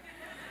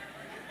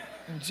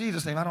 In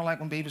Jesus' name, I don't like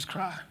when babies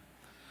cry.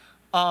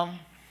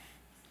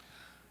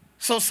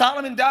 So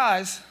Solomon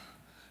dies,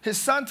 his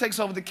son takes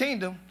over the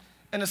kingdom,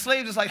 and the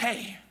slaves is like,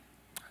 hey,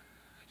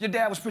 your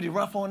dad was pretty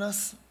rough on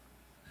us.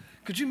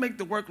 Could you make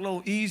the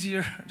workload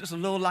easier, just a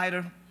little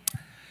lighter?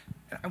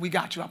 And we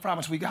got you, I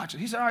promise we got you.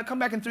 He said, all right, come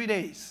back in 3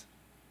 days,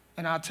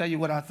 and I'll tell you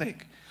what I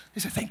think. He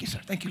said, thank you, sir.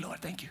 Thank you, Lord.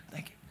 Thank you.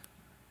 Thank you.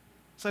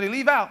 So they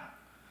leave out.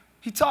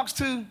 He talks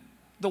to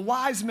the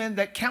wise men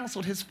that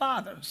counseled his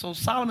father. So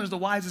Solomon is the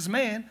wisest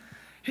man.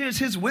 Here's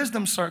his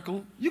wisdom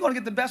circle. You're going to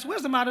get the best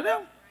wisdom out of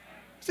them.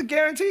 It's a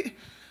guarantee.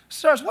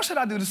 Sirs, what should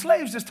I do? The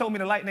slaves just told me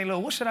to lighten their load.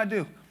 What should I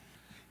do?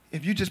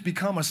 If you just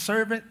become a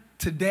servant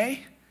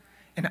today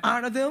and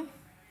honor them,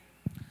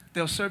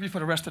 they'll serve you for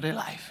the rest of their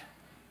life.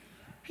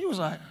 He was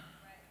like,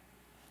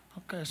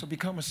 okay, so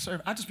become a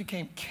servant. I just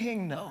became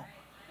king, though.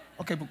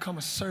 Okay, become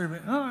a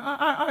servant. All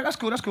right, that's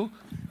cool. All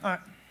right.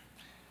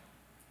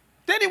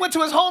 Then he went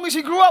to his homies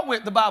he grew up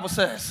with, the Bible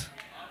says.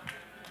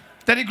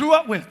 He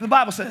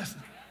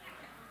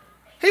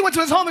went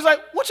to his homies like,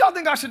 what y'all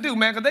think I should do,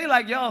 man? Because they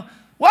like, yo,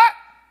 what?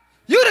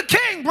 You the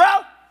king,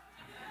 bro.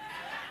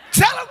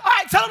 Tell him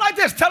like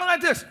this. Tell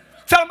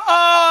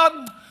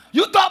him,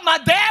 you thought my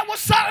dad was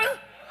something?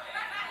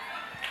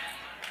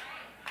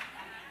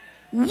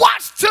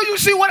 Watch till you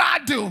see what I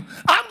do.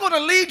 I'm going to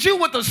lead you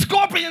with a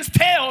scorpion's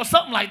tail or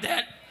something like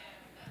that.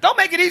 Don't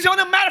make it easy on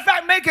them. Matter of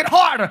fact, make it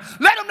harder.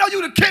 Let them know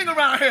you the king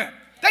around here.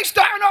 They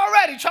starting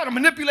already trying to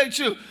manipulate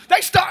you.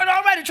 They starting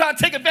already trying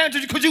to take advantage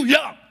of you because you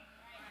young.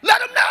 Let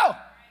them know.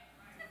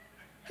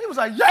 He was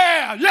like,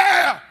 yeah,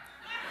 no.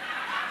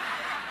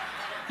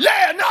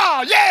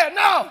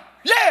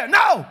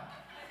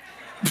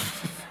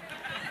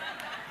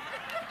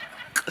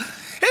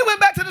 He went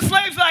back to the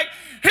slaves like,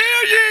 hear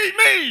ye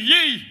me,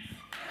 ye.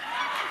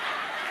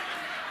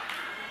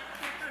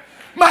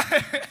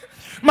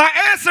 My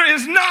answer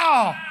is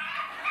no.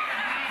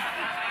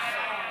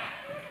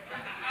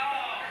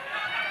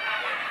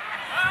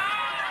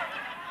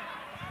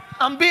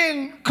 I'm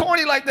being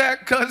corny like that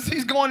because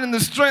he's going in the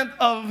strength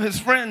of his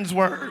friend's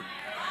word.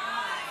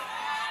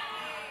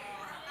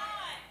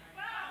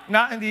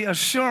 Not in the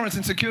assurance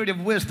and security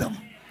of wisdom.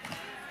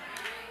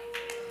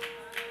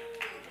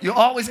 You're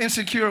always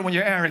insecure when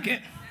you're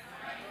arrogant.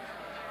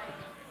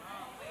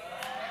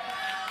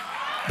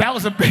 That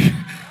was a big,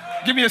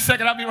 give me a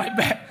second, I'll be right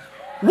back.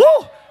 Woo!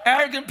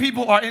 Arrogant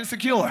people are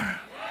insecure.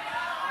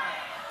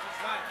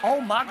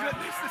 Oh my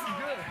goodness, this is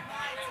good.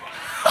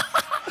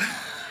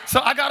 So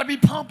I gotta be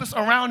pompous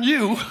around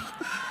you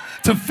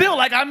to feel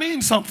like I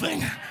mean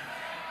something.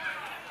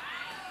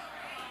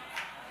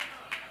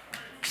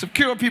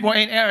 Secure people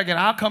ain't arrogant.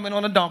 I'll come in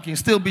on a donkey and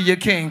still be your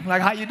king.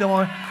 Like, how you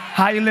doing?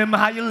 How you living?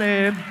 How you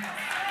live?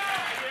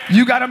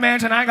 You got a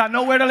mansion, I ain't got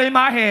nowhere to lay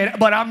my head,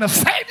 but I'm the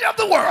savior of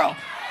the world.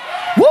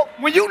 Woo!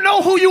 When you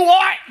know who you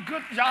are,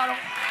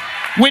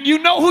 when you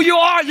know who you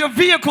are, your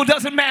vehicle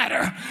doesn't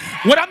matter.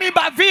 What I mean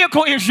by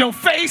vehicle is your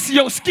face,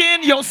 your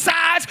skin, your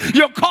size,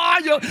 your car,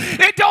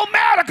 it don't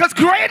matter because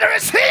greater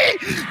is he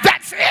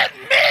that's in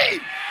me.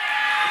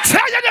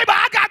 Tell your neighbor,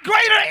 I got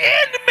greater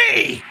in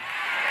me.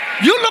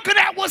 You looking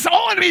at what's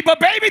on me, but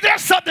baby,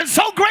 there's something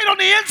so great on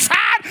the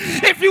inside.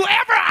 If you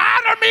ever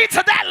honor me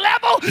to that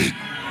level,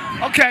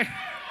 okay,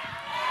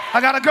 I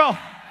gotta go.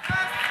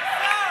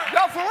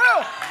 Yo, for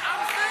real.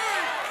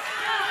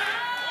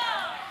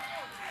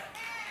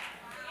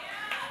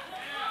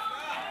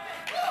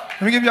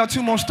 Let me give y'all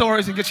 2 more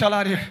stories and get y'all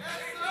out of here.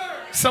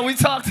 So we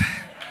talked.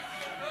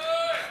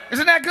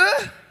 Isn't that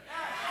good?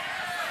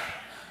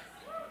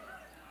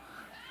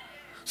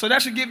 So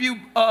that should give you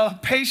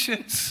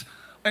patience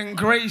and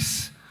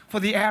grace for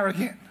the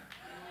arrogant.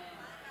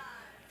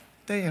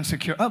 They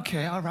insecure.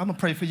 Okay, all right, I'm going to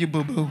pray for you,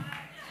 boo-boo.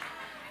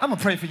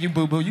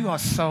 You are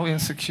so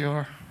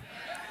insecure.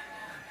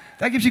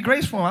 That gives you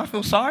grace for them. I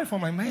feel sorry for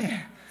them. Like,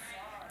 man,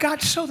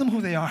 God, show them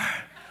who they are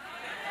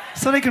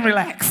so they can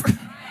relax.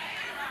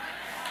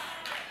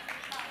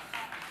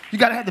 You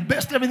got to have the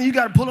best everything. You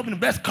got to pull up in the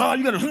best car.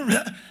 You got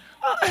to...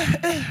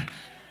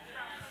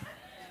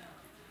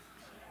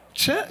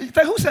 Chill.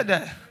 Who said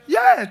that?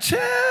 Yeah,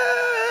 chill.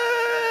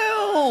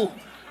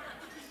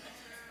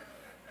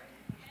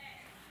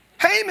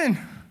 Haman.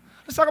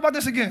 Let's talk about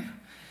this again.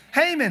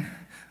 Haman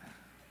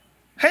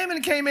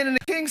came in and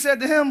the king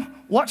said to him,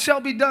 what shall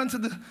be done to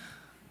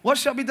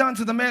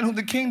the man whom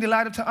the king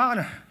delighted to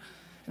honor?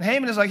 And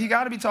Haman is like, he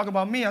got to be talking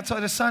about me. I told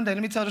you this Sunday.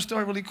 Let me tell the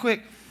story really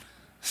quick.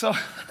 So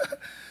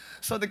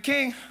the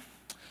king,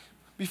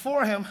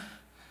 before him,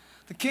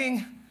 the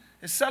king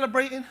is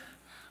celebrating,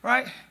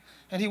 right?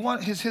 And him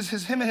and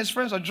his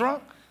friends are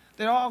drunk.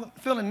 They're all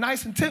feeling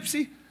nice and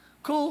tipsy.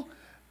 Cool.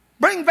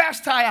 Bring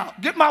Vashti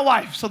out. Get my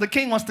wife. So the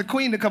king wants the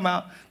queen to come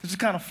out to just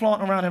kind of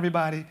flaunt around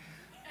everybody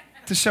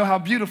to show how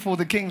beautiful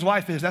the king's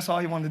wife is. That's all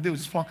he wanted to do,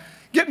 just flaunt.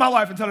 Get my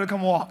wife and tell her to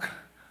come walk.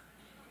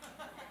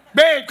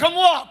 Babe, come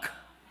walk.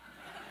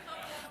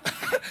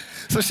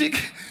 So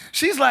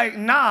she's like,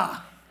 nah.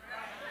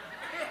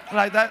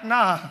 Like that,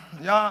 nah.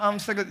 Y'all, I'm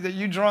sick of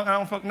you drunk, I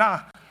don't fuck,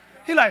 nah.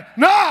 He like,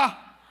 nah.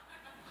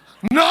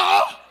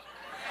 No.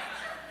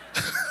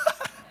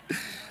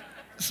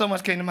 So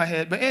much came to my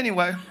head. But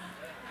anyway,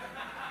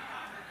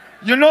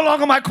 you're no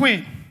longer my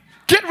queen.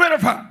 Get rid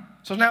of her.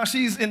 So So now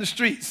she's in the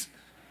streets.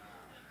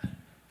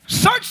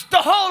 Search the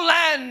whole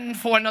land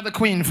for another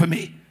queen for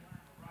me.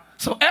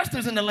 So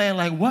Esther's in the land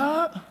like,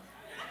 what?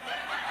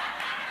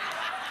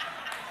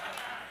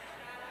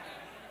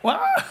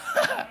 What?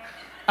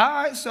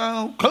 All right,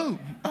 so cool.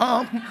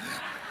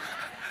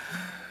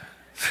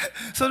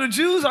 So the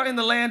Jews are in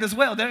the land as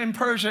well. They're in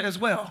Persia as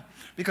well.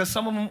 Because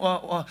some of them,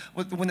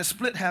 when the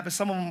split happened,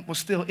 some of them were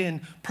still in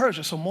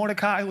Persia. So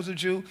Mordecai, who was a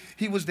Jew,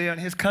 he was there,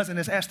 and his cousin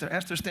is Esther.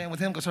 Esther's staying with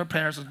him because her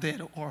parents were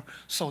dead or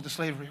sold to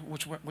slavery,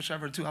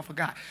 whichever two, I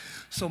forgot.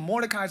 So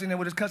Mordecai's in there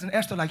with his cousin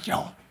Esther, like,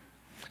 yo,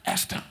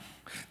 Esther,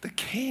 the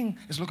king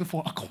is looking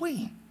for a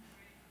queen.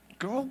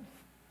 Girl,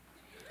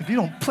 if you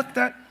don't put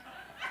that...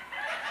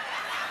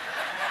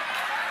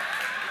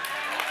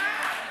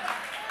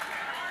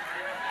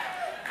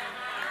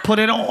 Put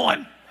it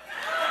on.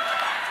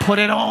 Put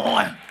it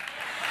on.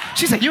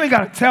 She said, you ain't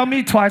got to tell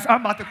me twice.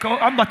 I'm about to go.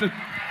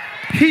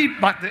 He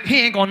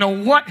ain't going to know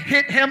what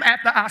hit him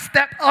after I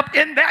step up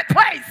in that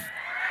place.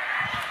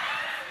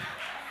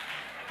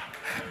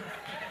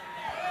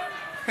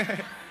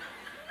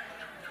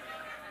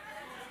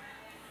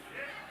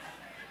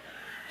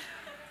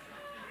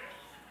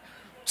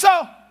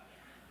 So,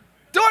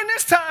 during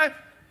this time,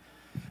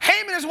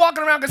 Haman is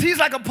walking around because he's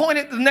like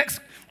appointed the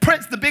next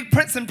prince, the big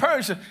prince in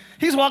Persia.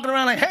 He's walking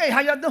around like, hey,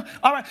 how y'all doing?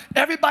 All right.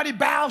 Everybody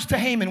bows to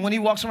Haman when he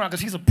walks around because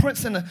he's a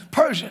prince in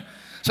Persia.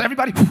 So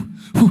everybody,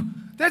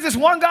 there's this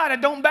one guy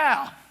that don't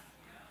bow.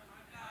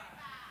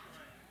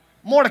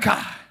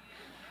 Mordecai.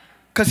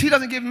 Because he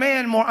doesn't give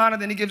man more honor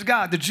than he gives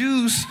God. The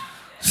Jews'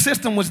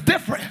 system was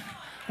different.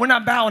 We're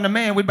not bowing to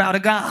man, we bow to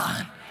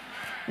God.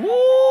 Woo,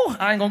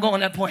 I ain't going to go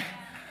on that point.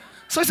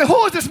 So he said,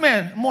 who is this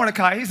man?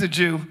 Mordecai, he's a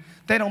Jew.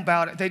 They don't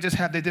bow to, they just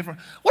have their different,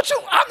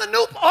 I'm the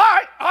new, all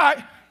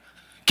right.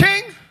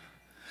 King,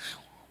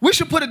 we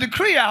should put a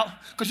decree out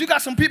because you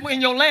got some people in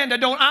your land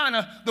that don't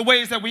honor the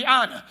ways that we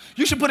honor.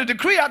 You should put a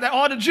decree out that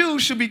all the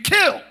Jews should be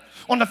killed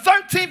on the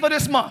 13th of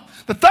this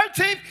month. The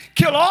 13th,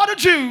 kill all the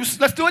Jews.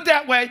 Let's do it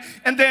that way.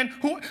 And then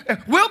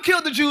we'll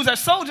kill the Jews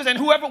as soldiers, and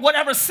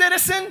whatever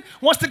citizen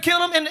wants to kill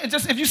them, and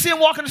just if you see them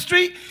walking the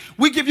street,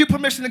 we give you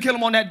permission to kill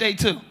them on that day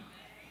too.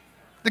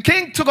 The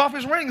king took off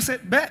his ring and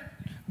said, bet,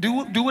 do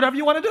whatever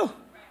you want to do.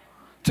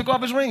 Took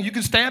off his ring. You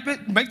can stamp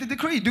it, make the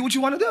decree, do what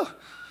you want to do.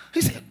 He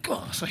said,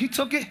 God. So he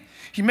took it.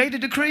 He made the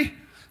decree.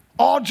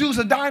 All Jews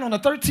are dying on the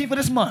 13th of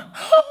this month.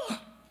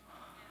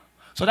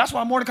 So that's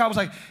why Mordecai was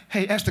like,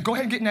 hey, Esther, go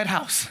ahead and get in that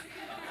house.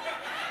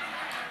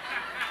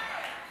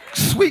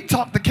 Sweet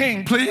talk the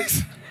king,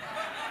 please.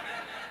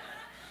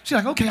 She's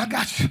like, okay, I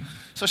got you.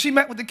 So she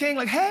met with the king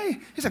like, hey.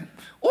 He said,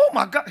 oh,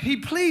 my God. He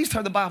pleased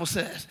her, the Bible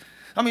says.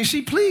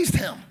 she pleased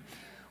him.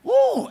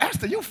 Ooh,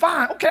 Esther, you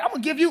fine. Okay, I'm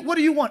going to give you, what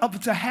do you want? Up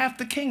to half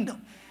the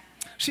kingdom.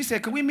 She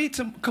said, could we meet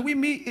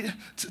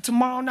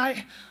tomorrow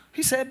night?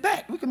 He said,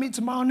 bet, we can meet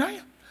tomorrow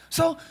night.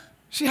 So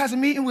she has a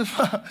meeting with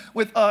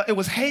it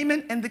was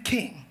Haman and the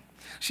king.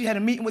 She had a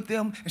meeting with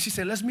them, and she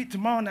said, let's meet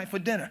tomorrow night for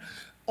dinner.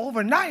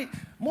 Overnight,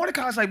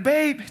 Mordecai's like,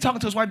 babe, he's talking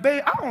to his wife,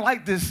 babe, I don't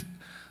like this.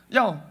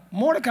 Yo,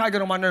 Mordecai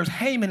got on my nerves.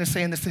 Haman is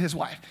saying this to his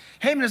wife.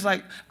 Haman is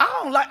like,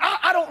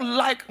 I don't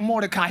like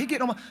Mordecai. He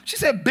get on my, she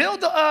said,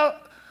 build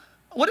a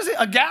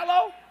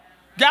gallows,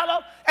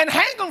 and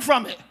hang him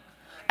from it.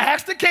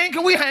 Ask the king,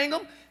 can we hang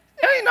him?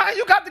 Ain't nothing,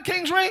 you got the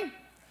king's ring?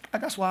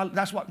 That's why,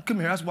 come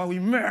here, that's why we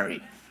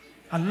married.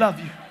 I love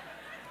you.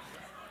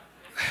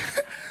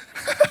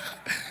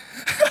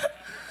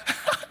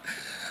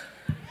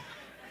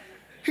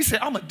 He said,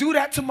 I'm going to do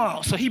that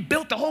tomorrow. So he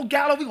built the whole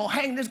gallows. We're going to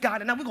hang this guy,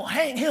 and now we're going to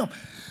hang him.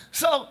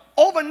 So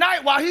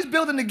overnight, while he's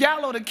building the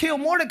gallows to kill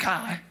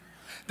Mordecai,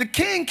 the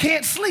king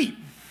can't sleep.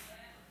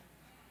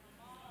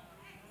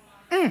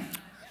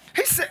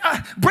 He said,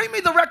 bring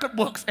me the record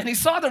books. And he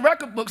saw the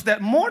record books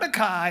that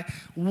Mordecai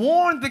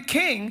warned the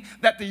king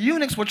that the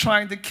eunuchs were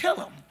trying to kill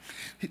him.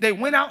 They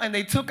went out and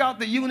they took out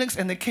the eunuchs,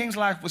 and the king's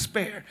life was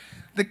spared.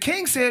 The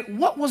king said,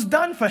 what was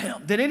done for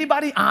him? Did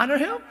anybody honor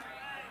him?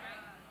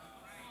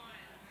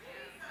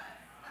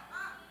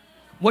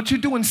 What you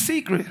do in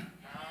secret,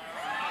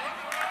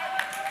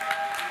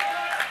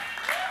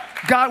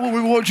 God will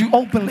reward you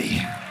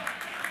openly.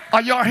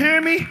 Are y'all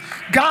hearing me?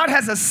 God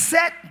has a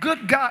set,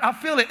 good God, I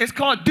feel it. It's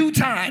called due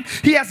time.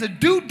 He has a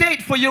due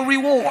date for your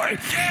reward.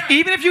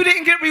 Even if you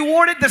didn't get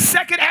rewarded the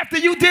second after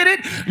you did it,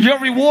 your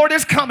reward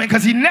is coming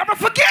because he never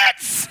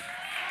forgets.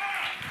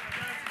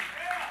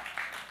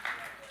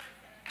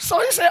 So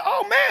he said,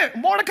 oh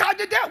man, Mordecai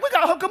did that. We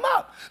got to hook him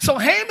up. So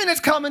Haman is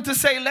coming to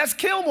say, let's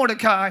kill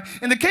Mordecai.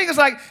 And the king is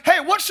like, hey,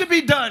 what should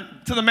be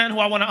done to the man who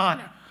I want to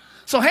honor?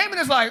 So Haman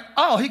is like,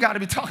 oh, he got to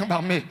be talking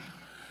about me.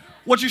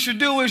 What you should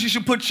do is you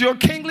should put your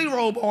kingly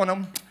robe on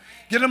him,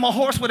 get him a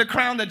horse with a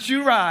crown that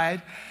you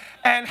ride,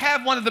 and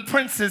have one of the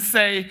princes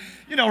say,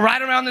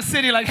 ride around the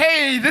city like,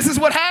 hey, this is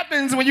what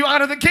happens when you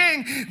honor the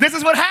king. This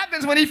is what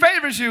happens when he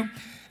favors you.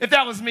 If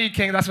that was me,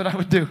 king, that's what I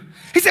would do.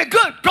 He said,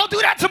 good, go do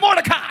that to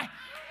Mordecai.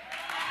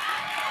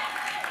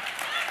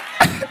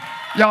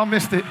 Y'all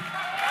missed it.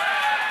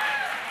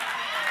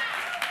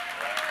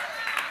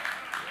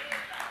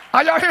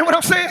 Are y'all hearing what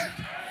I'm saying?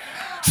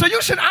 So you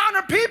should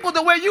honor people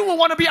the way you would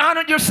want to be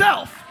honored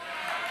yourself.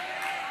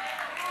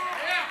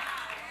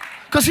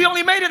 Because he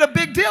only made it a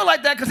big deal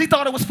like that because he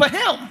thought it was for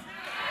him.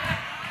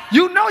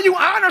 You know you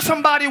honor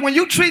somebody when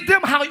you treat them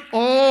how you,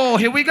 oh,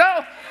 here we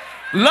go.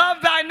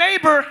 Love thy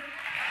neighbor.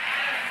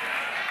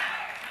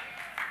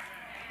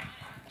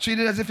 Treat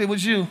it as if it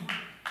was you. All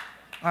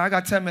right, I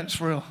got 10 minutes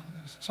for real.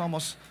 It's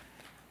almost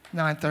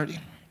 9:30.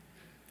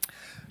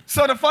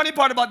 So the funny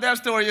part about that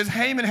story is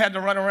Haman had to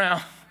run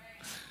around,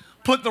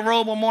 put the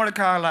robe on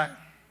Mordecai like.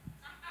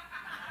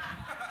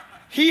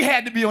 He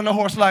had to be on the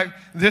horse like,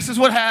 this is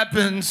what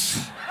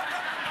happens.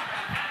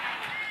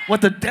 What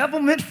the devil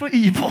meant for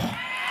evil.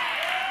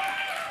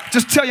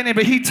 Just tell your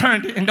neighbor, he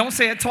turned it. And don't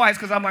say it twice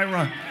because I might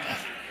run.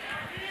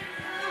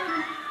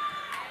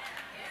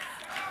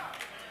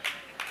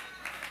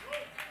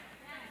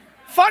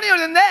 Funnier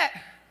than that,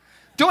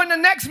 during the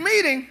next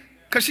meeting,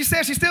 because she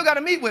said she still got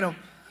to meet with him.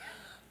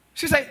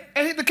 She said,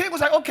 and the king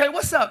was like, okay,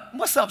 what's up?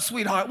 What's up,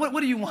 sweetheart? What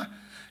do you want?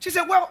 She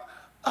said, well,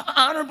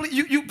 honorably,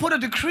 you put a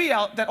decree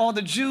out that all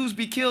the Jews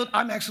be killed.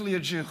 I'm actually a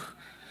Jew.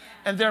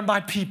 And they're my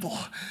people.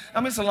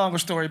 I mean, it's a longer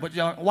story, but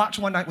y'all watch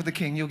One Night with the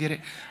King. You'll get it.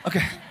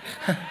 Okay.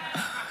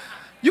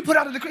 You put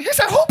out a decree. He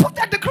said, who put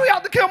that decree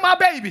out to kill my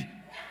baby?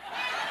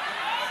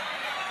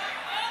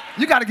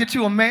 You got to get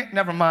you a man.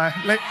 Never mind.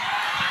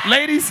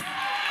 Ladies,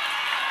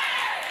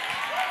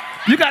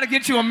 you got to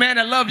get you a man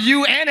that loves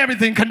you and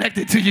everything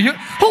connected to you.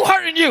 Who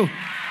hurting you?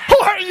 Who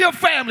hurting your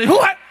family?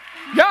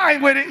 Y'all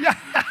ain't with it.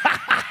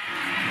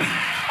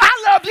 I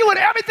love you and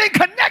everything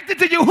connected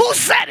to you. Who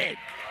said it?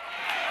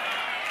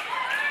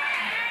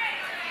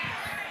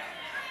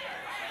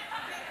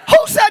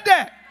 Who said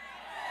that?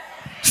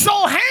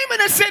 So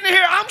Haman is sitting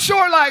here, I'm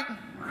sure like,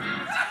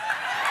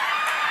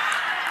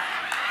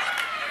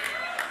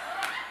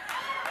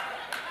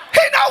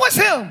 he know it's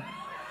him.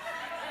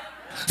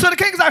 So the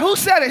king's like, who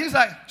said it?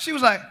 She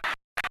was like,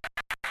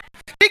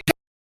 he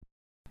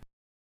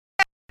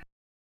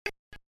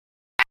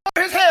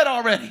over his head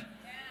already.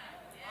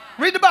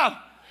 Read the Bible.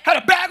 Had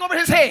a bag over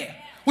his head.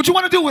 What you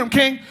want to do with him,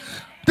 king?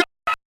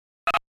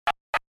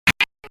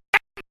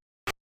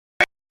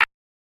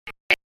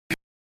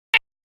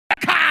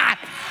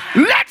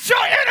 Let your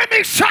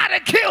enemies try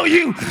to kill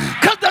you,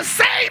 because the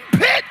same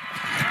pit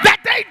that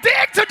they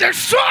did to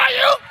destroy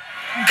you,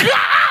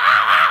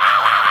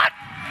 God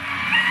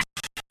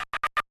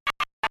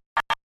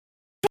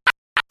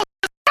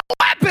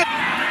weapon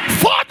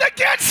formed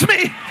against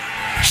me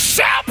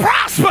shall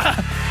prosper.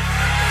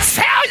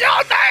 Tell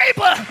your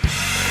neighbor,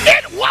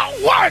 it won't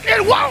work,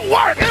 it won't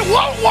work, it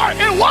won't work,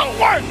 it won't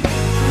work.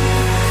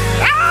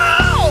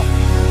 Ow!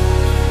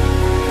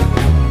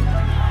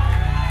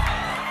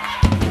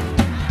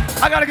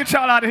 I gotta get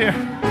y'all out of here.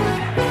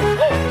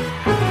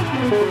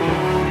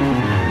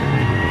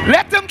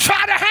 Let them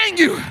try to hang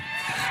you.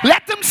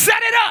 Let them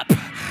set it up.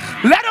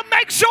 Let them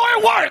make sure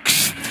it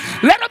works.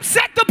 Let them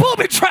set the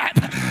booby trap.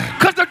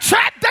 Because the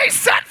trap they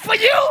set for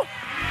you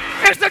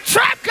is the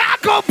trap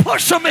God gonna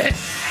push them in.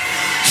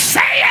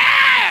 Say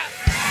yeah.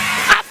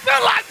 I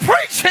feel like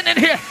preaching in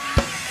here.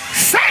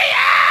 Say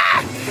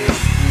yeah.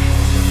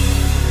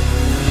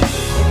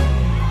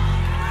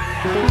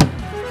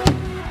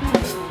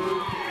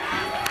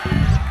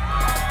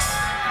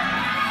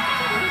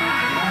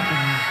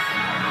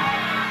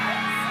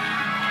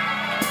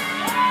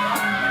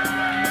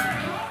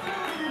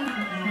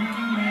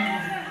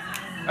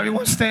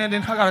 Everyone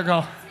standing. I gotta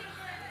go.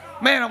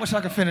 Man, I wish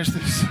I could finish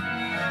this.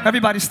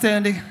 Everybody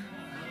standing.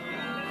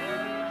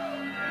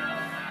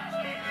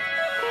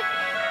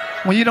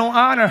 When you don't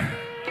honor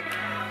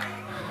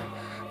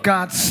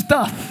God's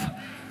stuff,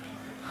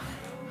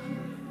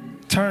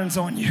 turns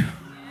on you.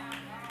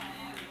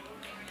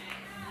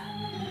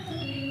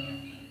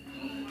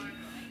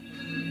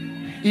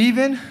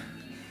 Even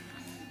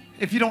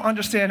if you don't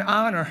understand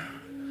honor,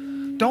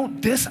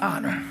 don't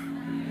dishonor.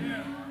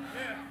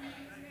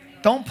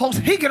 Don't post,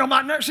 he get on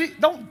my nerves.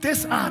 Don't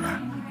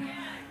dishonor.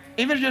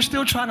 Even if you're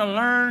still trying to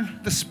learn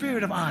the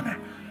spirit of honor,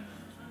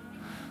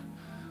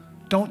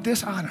 don't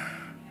dishonor.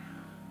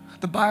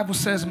 The Bible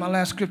says in my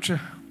last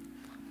scripture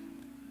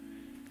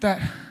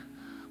that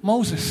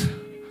Moses,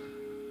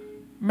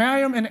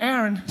 Miriam and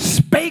Aaron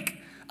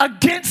spake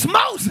against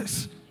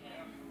Moses.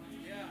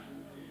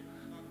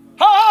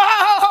 Ho, ho,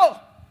 ho, ho, ho.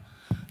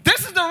 This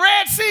is the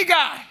Red Sea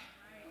guy.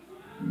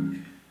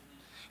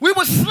 We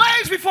were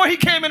slaves before he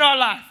came in our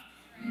life.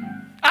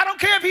 I don't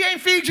care if he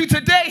ain't feed you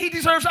today, he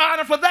deserves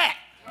honor for that.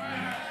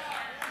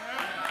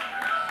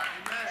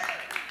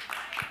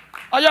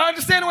 Are y'all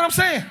understanding what I'm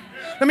saying?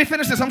 Let me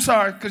finish this. I'm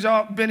sorry, because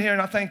y'all been here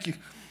and I thank you.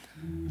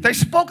 They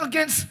spoke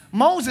against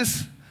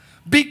Moses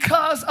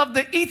because of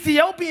the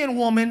Ethiopian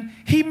woman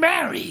he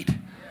married.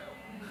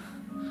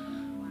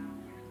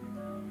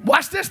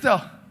 Watch this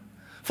though.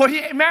 For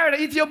he married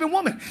an Ethiopian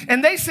woman.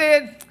 And they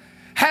said,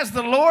 has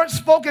the Lord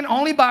spoken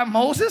only by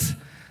Moses?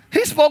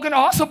 He's spoken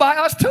also by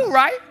us too,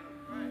 right?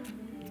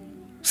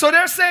 So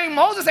they're saying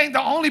Moses ain't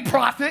the only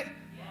prophet.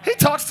 He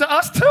talks to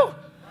us too.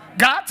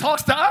 God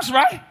talks to us,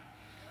 right?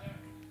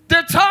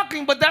 They're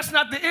talking, but that's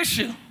not the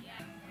issue.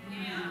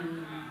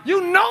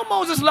 You know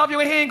Moses loved you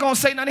and he ain't going to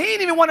say nothing. He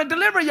didn't even want to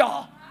deliver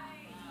y'all.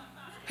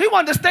 He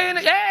wanted to stay in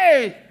the,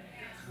 hey.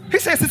 He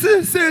said,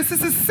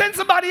 send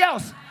somebody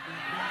else.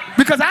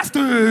 Because I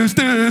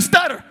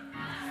stutter.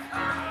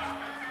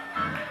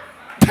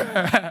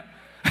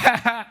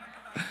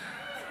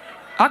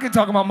 I can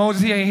talk about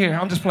Moses. He ain't here.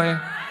 I'm just playing.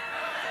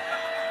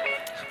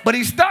 But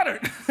he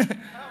stuttered.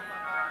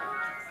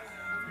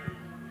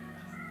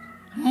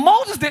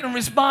 Moses didn't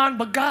respond,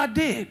 but God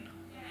did.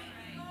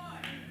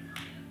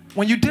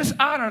 When you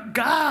dishonor,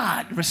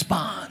 God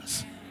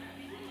responds.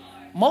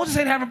 Moses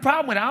ain't having a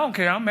problem with it. I don't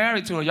care. I'm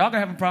married to her. Y'all gonna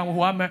have a problem with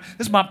who I'm married.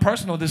 This is my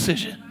personal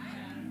decision.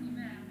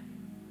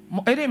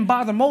 It didn't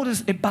bother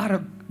Moses. It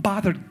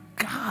bothered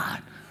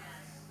God.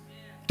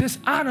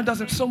 Dishonor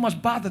doesn't so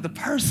much bother the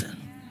person.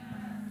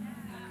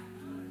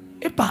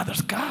 It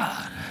bothers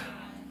God.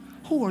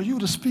 Who are you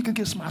to speak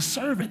against my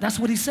servant? That's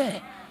what he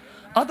said.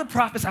 Other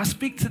prophets, I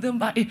speak to them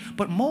by,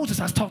 but Moses,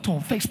 I talk to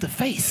him face to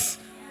face.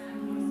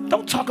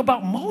 Don't talk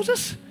about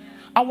Moses.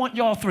 I want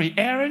y'all three,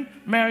 Aaron,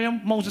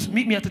 Miriam, Moses,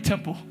 meet me at the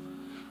temple.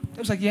 They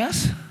was like,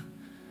 yes.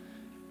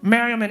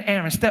 Miriam and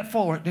Aaron stepped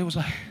forward. They was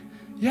like,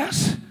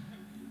 yes.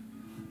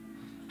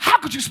 How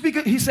could you speak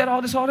it? He said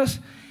all this.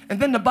 And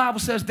then the Bible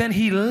says, then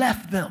he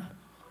left them.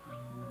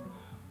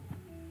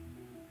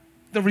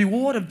 The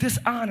reward of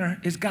dishonor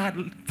is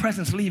God's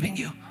presence leaving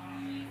you.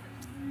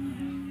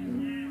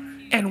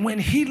 And when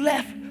he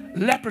left,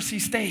 leprosy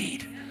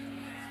stayed.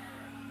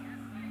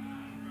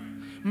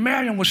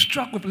 Miriam was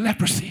struck with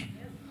leprosy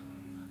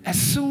as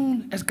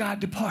soon as God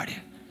departed.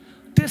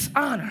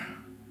 Dishonor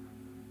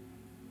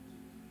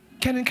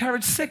can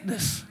encourage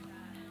sickness.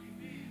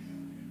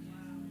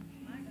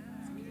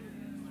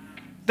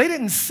 They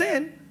didn't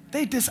sin.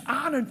 They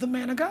dishonored the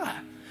man of God.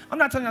 I'm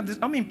not telling you this.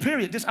 I mean,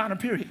 period. Dishonor,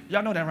 period.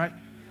 Y'all know that, right?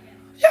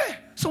 Yeah.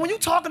 So when you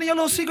talking to your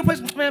little secret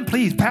place, man,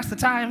 please, Pastor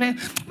Tye, man,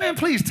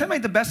 please, Tim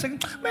ain't the best singer.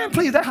 Man,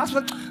 please, that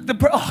hospital,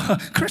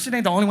 Christian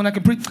ain't the only one that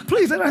can preach.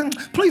 Please,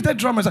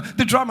 that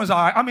the drummers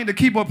are. I mean, the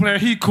keyboard player,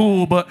 he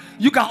cool, but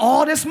you got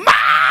all this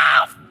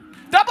mouth.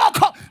 Double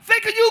call,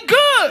 thinking you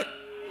good.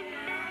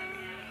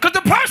 Because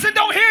the person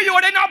don't hear you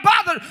or they not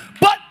bothered,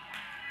 but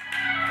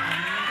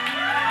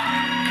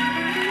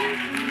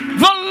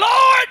the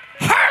Lord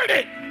heard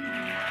it.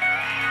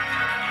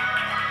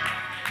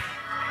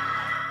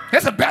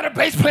 There's a better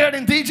bass player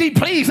than DG,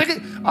 please.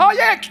 Oh,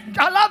 yeah,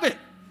 I love it.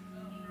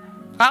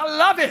 I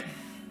love it.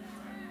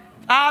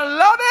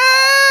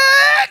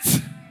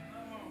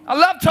 I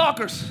love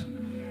talkers.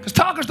 Because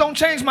talkers don't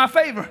change my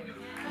favor.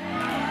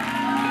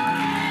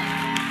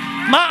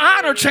 My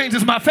honor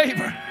changes my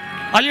favor.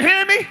 Are you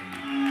hearing me?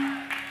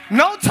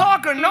 No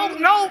talker,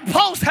 no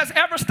post has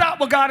ever stopped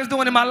what God is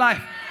doing in my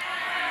life.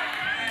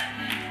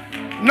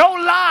 No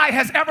lie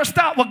has ever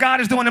stopped what God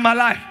is doing in my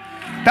life.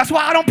 That's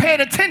why I don't pay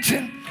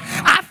attention.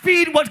 I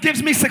feed what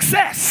gives me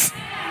success.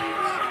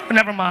 But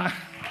never mind.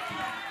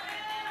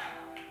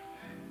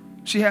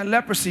 She had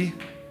leprosy,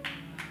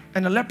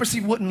 and the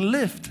leprosy wouldn't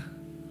lift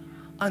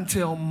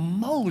until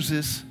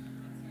Moses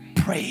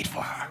prayed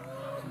for her.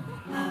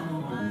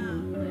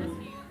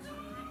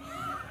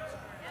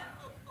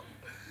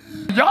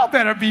 Y'all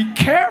better be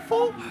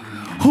careful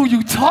who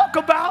you talk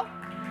about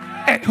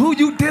and who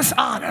you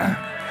dishonor.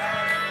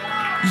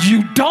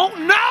 You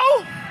don't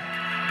know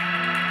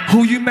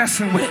who you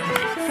messing with.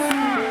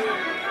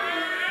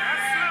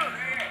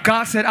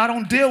 God said, I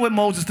don't deal with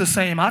Moses the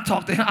same. I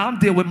talk to him. I'm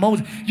deal with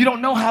Moses. You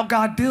don't know how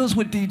God deals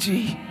with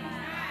DG.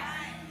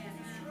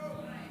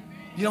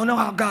 You don't know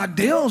how God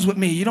deals with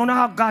me. You don't know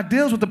how God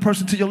deals with the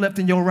person to your left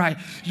and your right.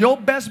 Your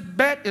best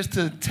bet is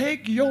to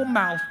take your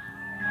mouth.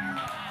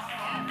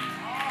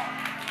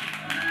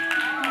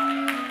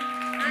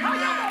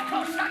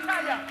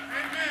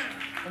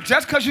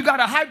 Just because you got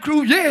a hype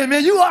crew, yeah,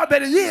 man, you are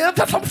better. Yeah,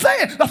 that's what I'm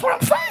saying. That's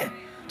what I'm saying.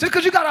 Just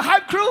because you got a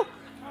hype crew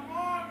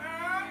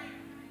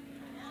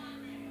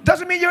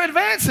doesn't mean you're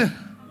advancing.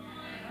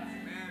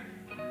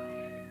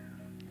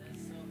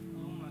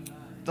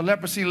 The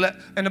leprosy,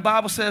 and the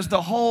Bible says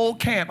the whole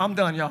camp, I'm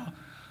done, y'all.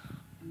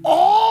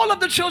 All of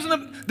the children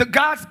of the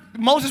gods,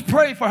 Moses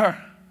prayed for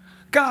her.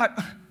 God,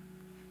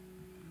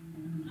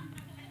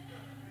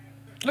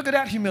 look at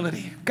that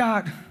humility.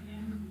 God,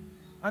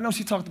 I know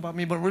she talked about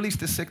me, but release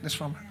this sickness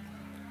from her.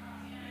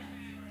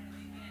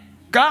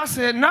 God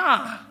said,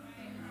 nah.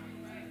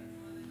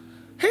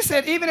 He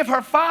said, even if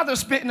her father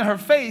spit in her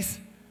face,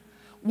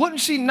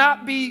 wouldn't she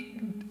not be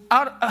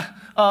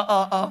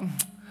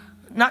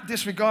not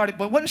disregarded,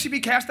 but wouldn't she be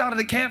cast out of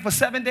the camp for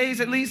 7 days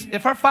at least?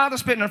 If her father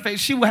spit in her face,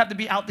 she would have to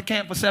be out the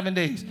camp for 7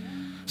 days.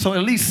 So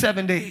at least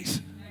 7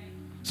 days.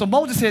 So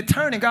Moses said,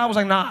 turn, and God was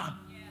like, nah,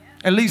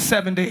 at least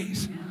 7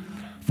 days.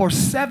 For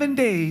 7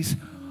 days,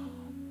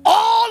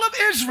 all of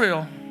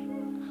Israel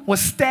was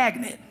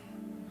stagnant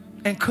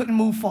and couldn't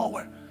move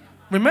forward.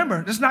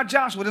 Remember, this is not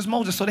Joshua, this is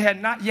Moses, so they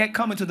had not yet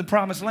come into the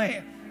promised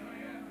land.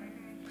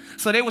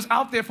 So they was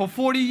out there for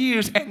 40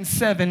 years and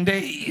 7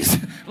 days.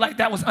 Like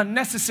that was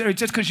unnecessary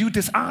just because you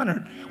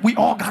dishonored. We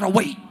all got to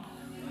wait.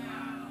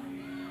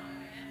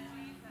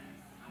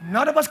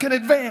 None of us can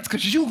advance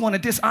because you want to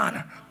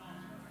dishonor.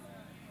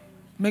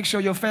 Make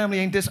sure your family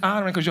ain't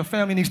dishonoring because your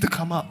family needs to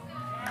come up.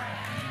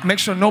 Make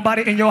sure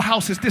nobody in your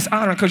house is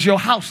dishonoring because your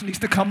house needs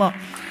to come up.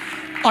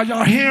 Are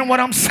y'all hearing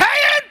what I'm saying?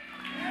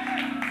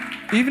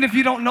 Even if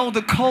you don't know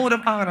the code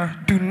of honor,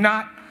 do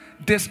not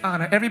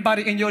dishonor.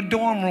 Everybody in your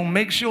dorm room,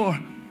 make sure,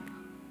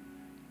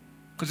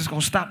 because it's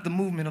going to stop the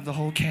movement of the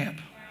whole camp.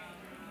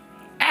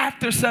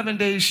 After 7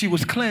 days, she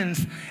was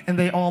cleansed, and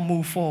they all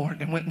moved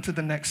forward and went into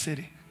the next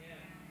city.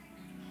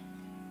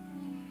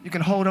 You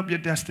can hold up your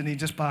destiny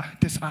just by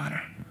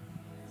dishonor.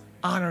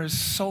 Honor is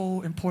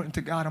so important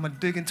to God. I'm going to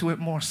dig into it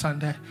more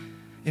Sunday.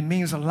 It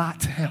means a lot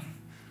to him.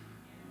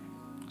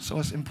 So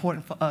it's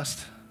important for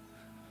us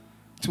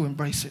to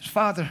embrace it.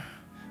 Father,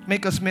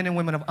 make us men and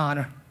women of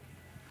honor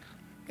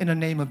in the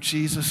name of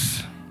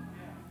Jesus.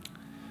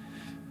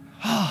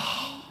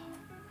 Oh.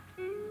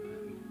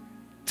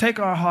 Take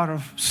our heart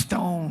of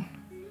stone.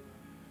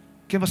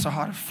 Give us a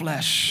heart of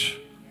flesh.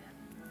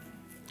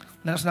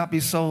 Let us not be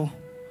so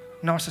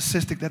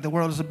narcissistic that the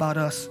world is about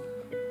us.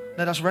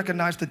 Let us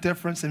recognize the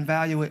difference and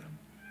value it.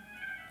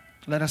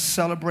 Let us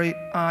celebrate,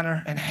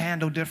 honor, and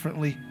handle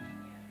differently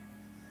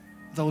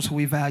those who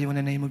we value in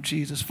the name of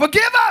Jesus.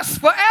 Forgive us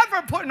for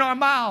ever putting our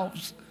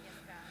mouths,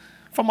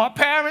 from our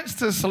parents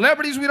to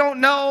celebrities we don't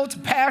know, to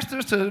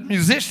pastors, to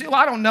musicians,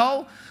 I don't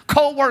know,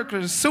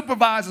 co-workers,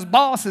 supervisors,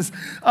 bosses,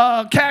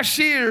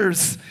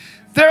 cashiers.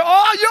 They're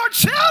all your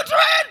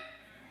children.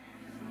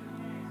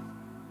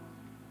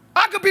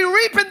 I could be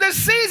reaping this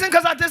season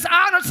because I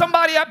dishonored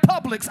somebody at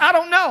Publix. I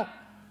don't know.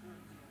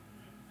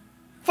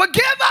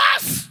 Forgive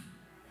us.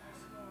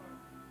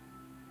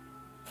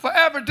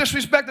 Forever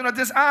disrespecting or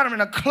dishonoring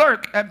a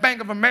clerk at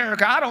Bank of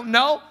America. I don't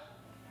know.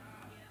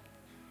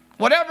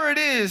 Whatever it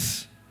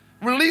is,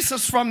 release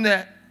us from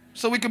that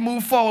so we can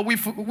move forward.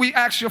 We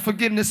ask your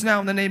forgiveness now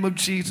in the name of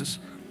Jesus.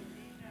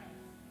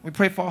 We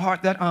pray for a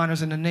heart that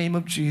honors in the name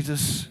of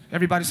Jesus.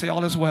 Everybody say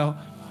all is well.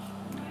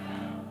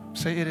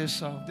 Say it is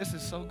so. This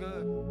is so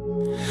good.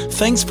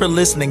 Thanks for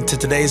listening to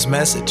today's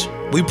message.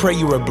 We pray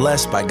you were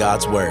blessed by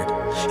God's word.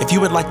 If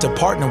you would like to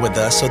partner with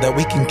us so that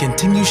we can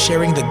continue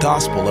sharing the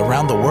gospel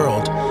around the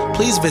world,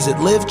 please visit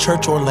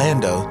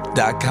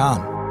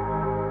livechurchorlando.com.